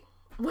agree.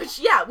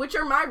 Which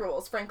are my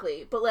rules,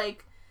 frankly. But,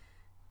 like,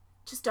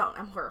 just don't.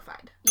 I'm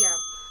horrified. Yeah.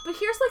 But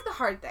here's, like, the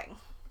hard thing.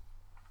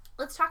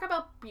 Let's talk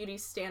about beauty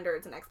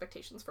standards and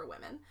expectations for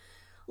women.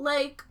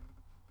 Like,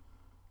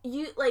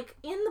 in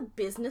the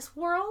business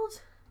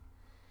world...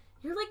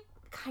 You're, like,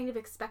 kind of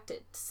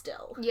expected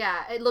still.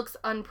 Yeah, it looks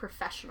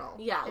unprofessional.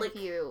 Yeah, if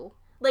you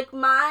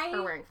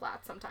are wearing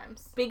flats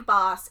sometimes. Big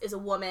boss is a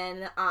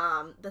woman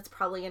that's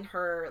probably in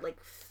her, like,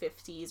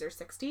 50s or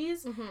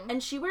 60s,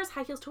 and she wears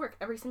high heels to work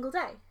every single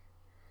day.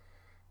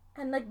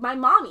 And, like, my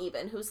mom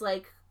even, who's,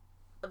 like,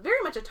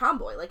 very much a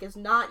tomboy, like, is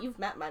not, you've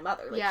met my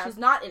mother, like, she's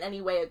not in any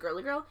way a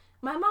girly girl.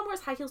 My mom wears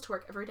high heels to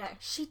work every day.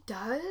 She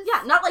does?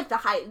 Yeah, not, like,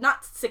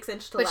 not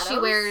 6-inch stilettos. But she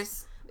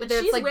wears... But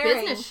she's like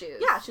wearing, business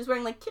shoes. Yeah, she's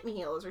wearing, like, kitten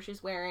heels, or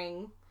she's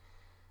wearing...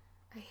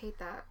 I hate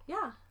that.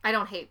 Yeah. I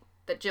don't hate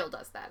that Jill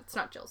does that. It's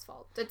not Jill's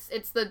fault.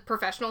 It's the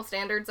professional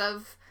standards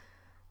of,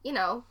 you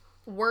know,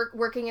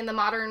 working in the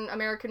modern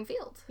American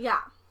field. Yeah.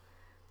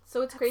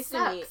 So it's crazy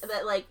to me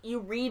that, like, you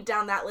read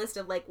down that list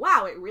of, like,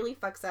 wow, it really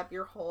fucks up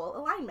your whole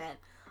alignment.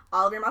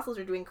 All of your muscles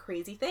are doing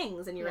crazy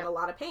things, and you're in a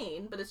lot of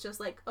pain, but it's just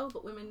like, oh,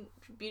 but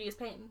beauty is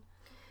pain.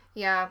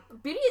 Yeah.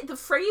 The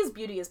phrase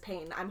beauty is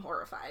pain, I'm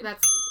horrified.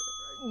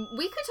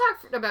 We could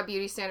talk about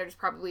beauty standards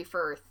probably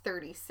for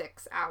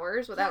 36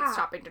 hours without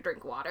stopping to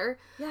drink water.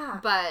 Yeah.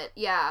 But,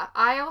 yeah,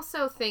 I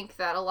also think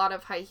that a lot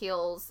of high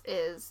heels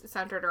is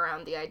centered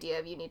around the idea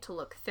of you need to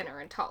look thinner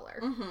and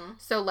taller. Mm-hmm.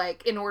 So,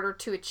 like, in order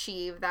to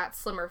achieve that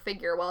slimmer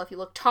figure, well, if you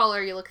look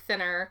taller, you look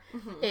thinner,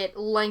 it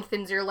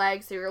lengthens your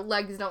legs so your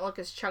legs don't look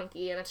as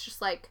chunky, and it's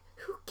just like,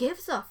 who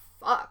gives a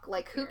fuck?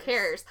 Like, who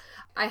cares?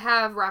 I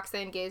have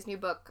Roxane Gay's new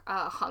book,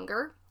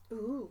 Hunger.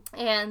 Ooh.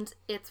 And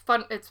it's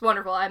fun. It's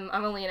wonderful. I'm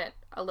only in it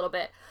a little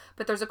bit.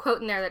 But there's a quote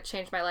in there that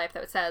changed my life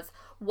that says,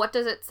 "What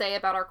does it say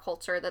about our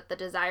culture that the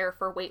desire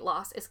for weight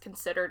loss is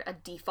considered a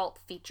default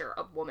feature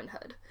of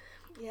womanhood?"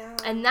 Yeah.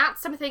 And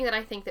that's something that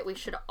I think that we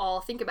should all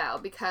think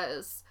about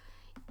because,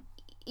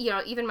 you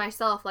know, even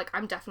myself, like,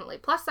 I'm definitely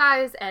plus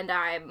size and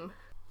I'm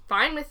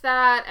fine with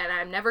that and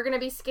I'm never going to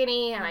be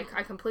skinny and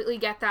I completely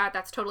get that.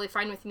 That's totally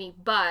fine with me.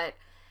 But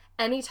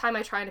anytime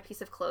I try on a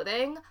piece of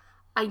clothing,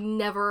 I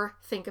never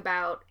think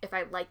about if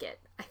I like it.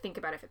 I think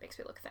about if it makes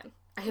me look thin.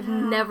 I have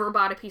never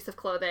bought a piece of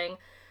clothing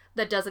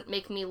that doesn't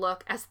make me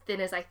look as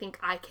thin as I think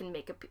I can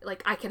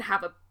I can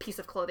have a piece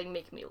of clothing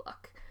make me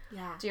look.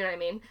 Yeah. Do you know what I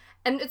mean?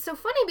 And it's so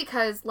funny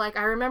because, like,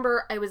 I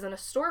remember I was in a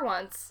store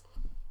once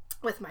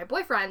with my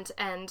boyfriend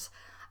and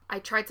I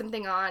tried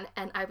something on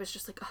and I was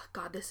just like, oh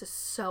god, this is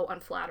so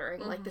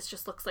unflattering. Like, this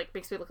just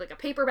makes me look like a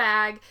paper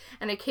bag.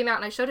 And I came out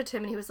and I showed it to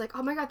him and he was like,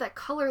 oh my god, that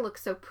color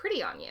looks so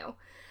pretty on you.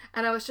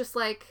 And I was just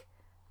like,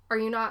 are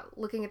you not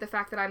looking at the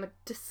fact that I'm a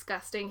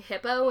disgusting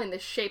hippo and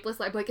this shapeless,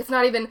 like, it's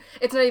not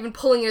even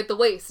pulling it at the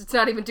waist. It's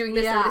not even doing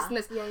this and this and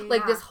this. Yeah,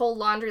 like, this whole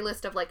laundry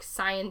list of, like,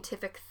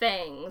 scientific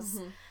things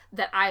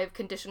that I've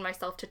conditioned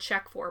myself to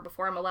check for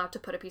before I'm allowed to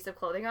put a piece of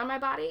clothing on my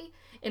body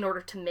in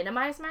order to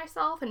minimize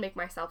myself and make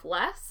myself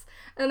less.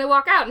 And then I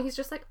walk out and he's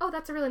just like, oh,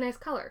 that's a really nice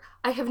color.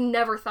 I have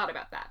never thought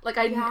about that. Like,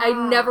 I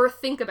never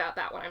think about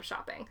that when I'm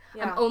shopping.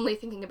 Yeah. I'm only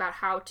thinking about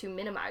how to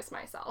minimize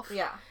myself.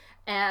 Yeah.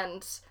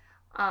 And,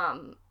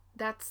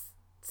 that's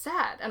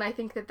sad. And I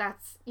think that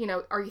that's, you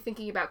know, are you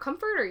thinking about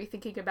comfort? Are you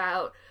thinking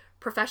about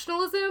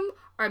professionalism?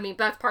 I mean,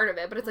 that's part of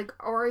it, but it's like,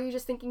 or are you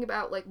just thinking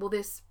about, like, will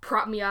this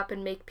prop me up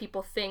and make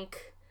people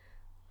think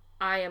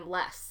I am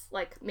less.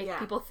 Like, make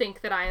people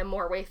think that I am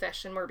more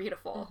wayfish and more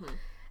beautiful. Mm-hmm.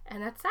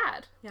 And that's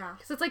sad. Yeah.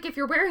 Because it's like, if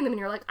you're wearing them and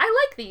you're like,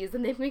 I like these,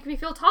 and they make me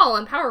feel tall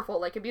and powerful,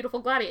 like a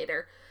beautiful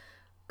gladiator,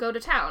 go to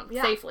town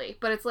safely.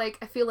 But it's like,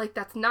 I feel like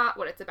that's not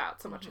what it's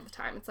about so much of the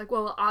time. It's like,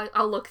 well,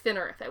 I'll look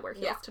thinner if I wear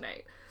heels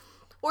tonight.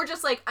 Or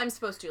just, like, I'm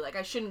supposed to. Like,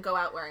 I shouldn't go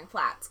out wearing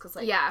flats, because,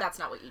 like, that's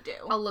not what you do.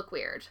 I'll look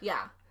weird.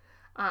 Yeah.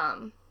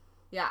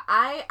 Yeah,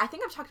 I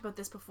think I've talked about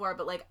this before,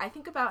 but, like, I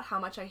think about how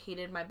much I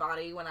hated my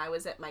body when I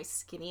was at my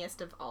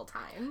skinniest of all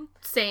time.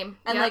 Same.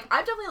 And, like,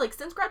 I've definitely, like,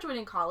 since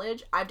graduating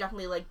college, I've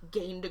definitely, like,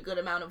 gained a good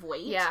amount of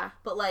weight. Yeah.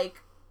 But,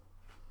 like,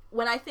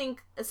 when I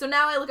think... So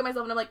now I look at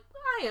myself and I'm like,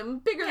 I am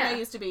bigger than I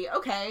used to be.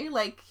 Okay,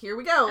 like, here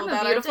we go. I'm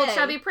a beautiful,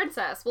 chubby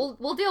princess.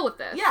 We'll deal with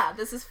this. Yeah,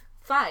 this is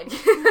fine.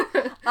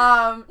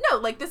 No,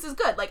 like, this is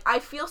good. Like, I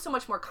feel so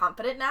much more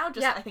confident now,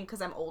 just, I think,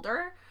 because I'm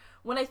older.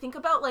 When I think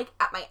about, like,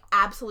 at my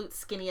absolute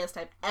skinniest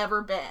I've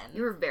ever been.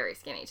 You were very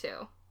skinny,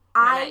 too.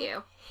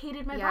 I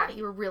hated my body. Yeah,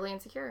 you were really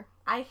insecure.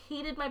 I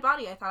hated my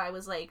body. I thought I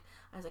was like,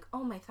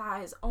 oh, my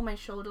thighs, oh, my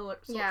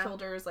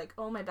shoulders, like,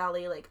 oh, my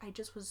belly. Like, I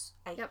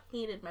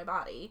hated my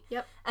body.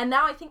 Yep. And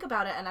now I think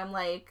about it, and I'm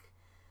like,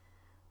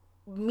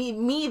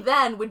 me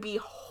then would be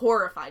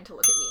horrified to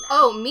look at me now.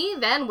 Oh, me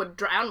then would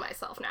drown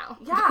myself now.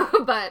 Yeah.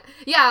 But,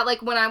 yeah,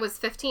 like, when I was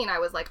 15, I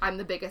was like, I'm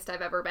the biggest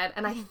I've ever been.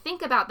 And I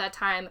think about that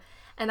time...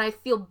 And I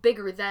feel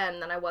bigger then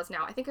than I was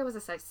now. I think I was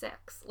a size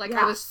 6. Like,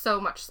 I was so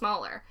much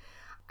smaller.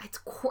 It's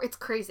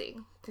crazy.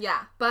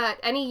 Yeah. But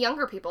any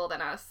younger people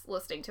than us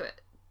listening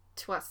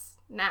to us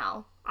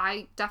now,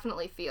 I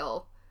definitely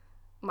feel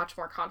much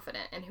more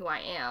confident in who I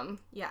am.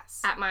 Yes.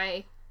 At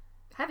my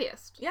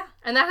heaviest. Yeah.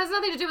 And that has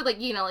nothing to do with,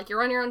 like, you know, like,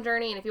 you're on your own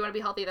journey, and if you want to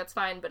be healthy, that's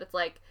fine. But it's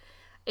like,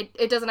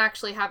 it doesn't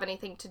actually have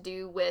anything to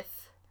do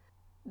with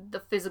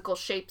the physical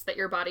shapes that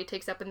your body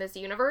takes up in this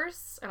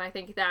universe, and I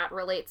think that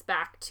relates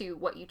back to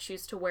what you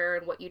choose to wear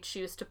and what you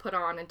choose to put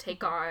on and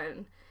take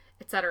on,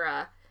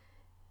 etc.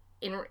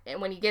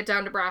 And when you get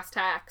down to brass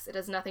tacks, it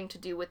has nothing to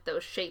do with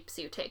those shapes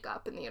you take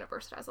up in the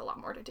universe. It has a lot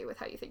more to do with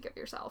how you think of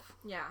yourself.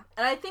 Yeah.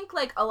 And I think,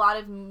 like, a lot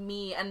of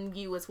me and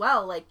you as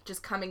well, like,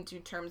 just coming to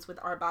terms with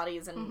our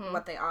bodies and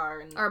what they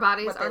are and our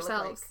bodies, what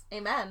ourselves.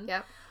 Like. Amen.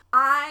 Yep.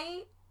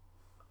 I,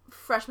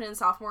 freshman and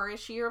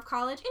sophomore-ish year of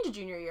college, into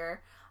junior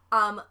year,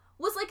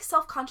 was, like,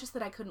 self-conscious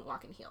that I couldn't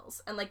walk in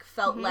heels and, like,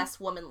 felt less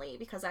womanly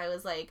because I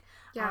was, like,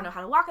 I don't know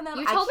how to walk in them.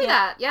 You told me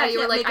that. Yeah, you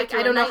were like,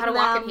 I don't know how to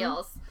walk in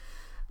heels.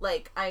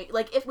 Like,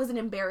 it was an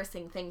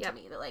embarrassing thing to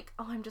me that, like,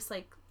 oh, I'm just,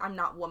 like, I'm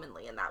not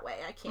womanly in that way.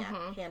 I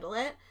can't handle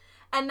it.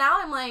 And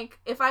now I'm, like,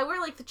 if I wear,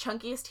 like, the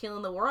chunkiest heel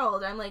in the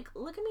world, I'm, like,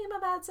 look at me in my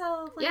bad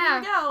self. Like, here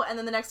we go. And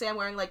then the next day I'm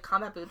wearing, like,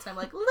 combat boots, and I'm,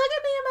 like, look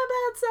at me in my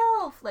bad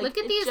self. Like, look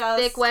at these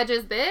thick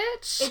wedges,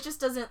 bitch. It just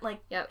doesn't, like,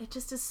 it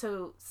just is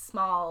so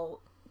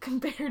small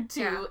compared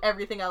to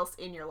everything else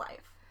in your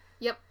life.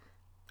 Yep.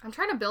 I'm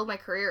trying to build my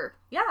career.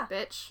 Yeah.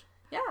 Bitch.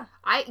 Yeah.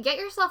 Get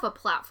yourself a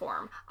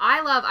platform. I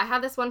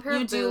have this one pair of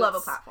boots. You do love a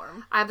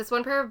platform. I have this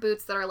one pair of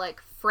boots that are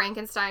like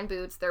Frankenstein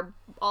boots. They're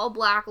all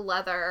black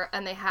leather,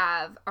 and they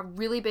have a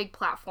really big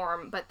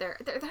platform, but they're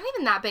not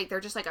even that big. They're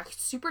just like a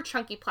super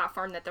chunky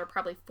platform that they're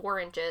probably 4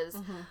 inches.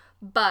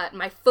 But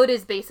my foot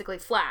is basically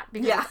flat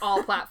because it's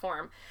all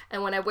platform.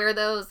 And when I wear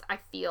those, I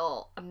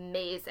feel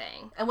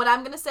amazing. And what I'm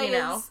going to say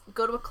is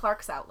go to a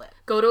Clark's outlet.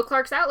 Go to a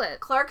Clark's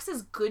outlet. Clark's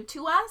is good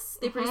to us.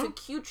 They produce a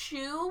cute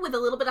shoe with a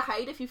little bit of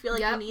height if you feel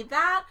like you need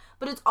that.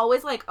 But it's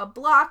always like a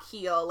block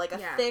heel, like a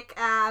thick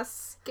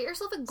ass. Get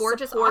yourself a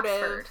gorgeous supportive.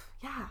 Oxford.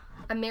 Yeah.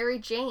 A Mary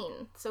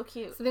Jane. So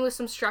cute. Something with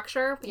some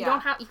structure. But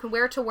you can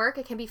wear it to work.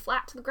 It can be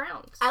flat to the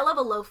ground. I love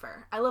a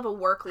loafer. I love a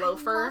work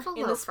loafer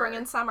in the spring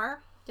and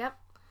summer. Yep.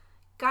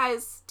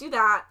 Guys, do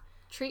that.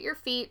 Treat your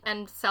feet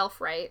and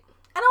self right.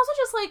 And also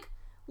just, like,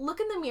 look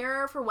in the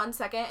mirror for 1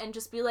 second and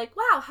just be like,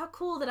 wow, how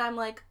cool that I'm,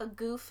 like, a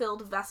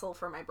goo-filled vessel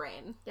for my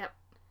brain. Yep.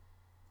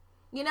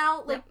 You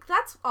know? Like,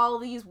 that's all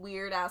these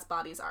weird-ass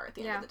bodies are at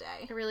the end of the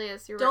day. It really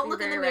is. Don't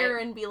look in the mirror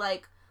and be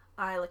like,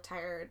 oh, I look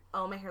tired.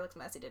 Oh, my hair looks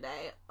messy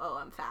today. Oh,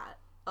 I'm fat.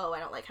 Oh, I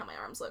don't like how my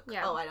arms look.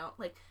 Yeah. Oh, I don't,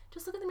 like,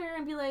 just look in the mirror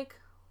and be like,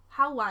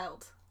 how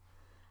wild.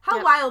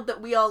 How wild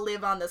that we all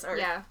live on this earth.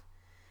 Yeah.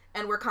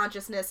 And where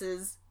consciousness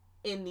is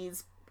in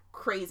these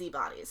crazy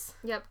bodies.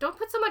 Yep. Don't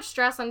put so much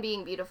stress on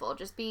being beautiful.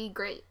 Just be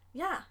great.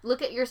 Yeah.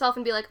 Look at yourself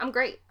and be like, I'm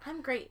great.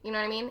 I'm great. You know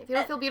what I mean? If you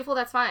don't feel beautiful,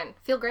 that's fine.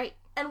 Feel great.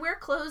 And wear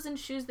clothes and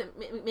shoes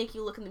that make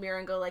you look in the mirror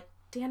and go like,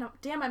 damn,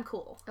 I'm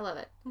cool. I love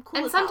it. I'm cool.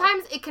 And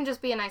sometimes it can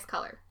just be a nice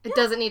color. It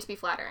doesn't need to be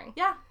flattering.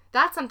 Yeah.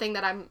 That's something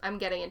that I'm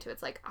getting into.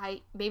 It's like,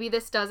 maybe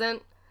this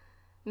doesn't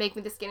make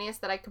me the skinniest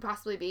that I could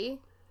possibly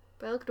be,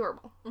 but I look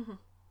adorable.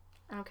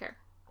 I don't care.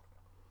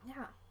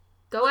 Yeah.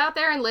 Go out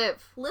there and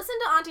live. Listen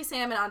to Auntie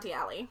Sam and Auntie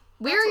Allie.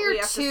 We're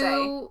your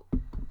two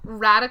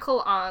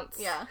radical aunts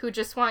Yeah. who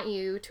just want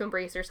you to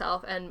embrace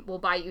yourself and will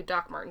buy you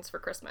Doc Martens for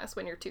Christmas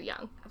when you're too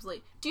young.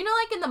 Absolutely. Do you know,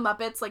 like, in the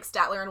Muppets, like,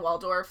 Statler and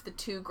Waldorf, the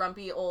two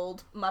grumpy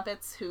old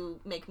Muppets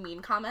who make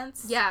mean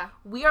comments? Yeah.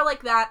 We are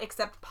like that,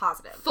 except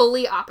positive.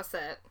 Fully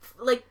opposite.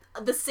 Like,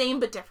 the same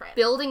but different.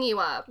 Building you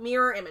up.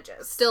 Mirror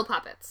images. Still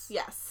puppets.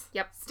 Yes.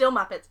 Yep. Still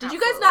Muppets. Did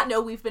you guys not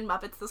know we've been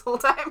Muppets this whole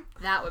time?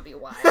 That would be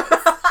wild.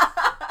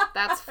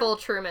 That's full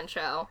Truman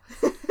Show.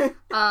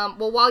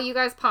 Well, while you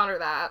guys ponder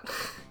that,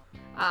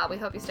 we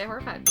hope you stay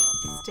horrified.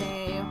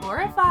 Stay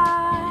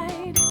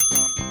horrified.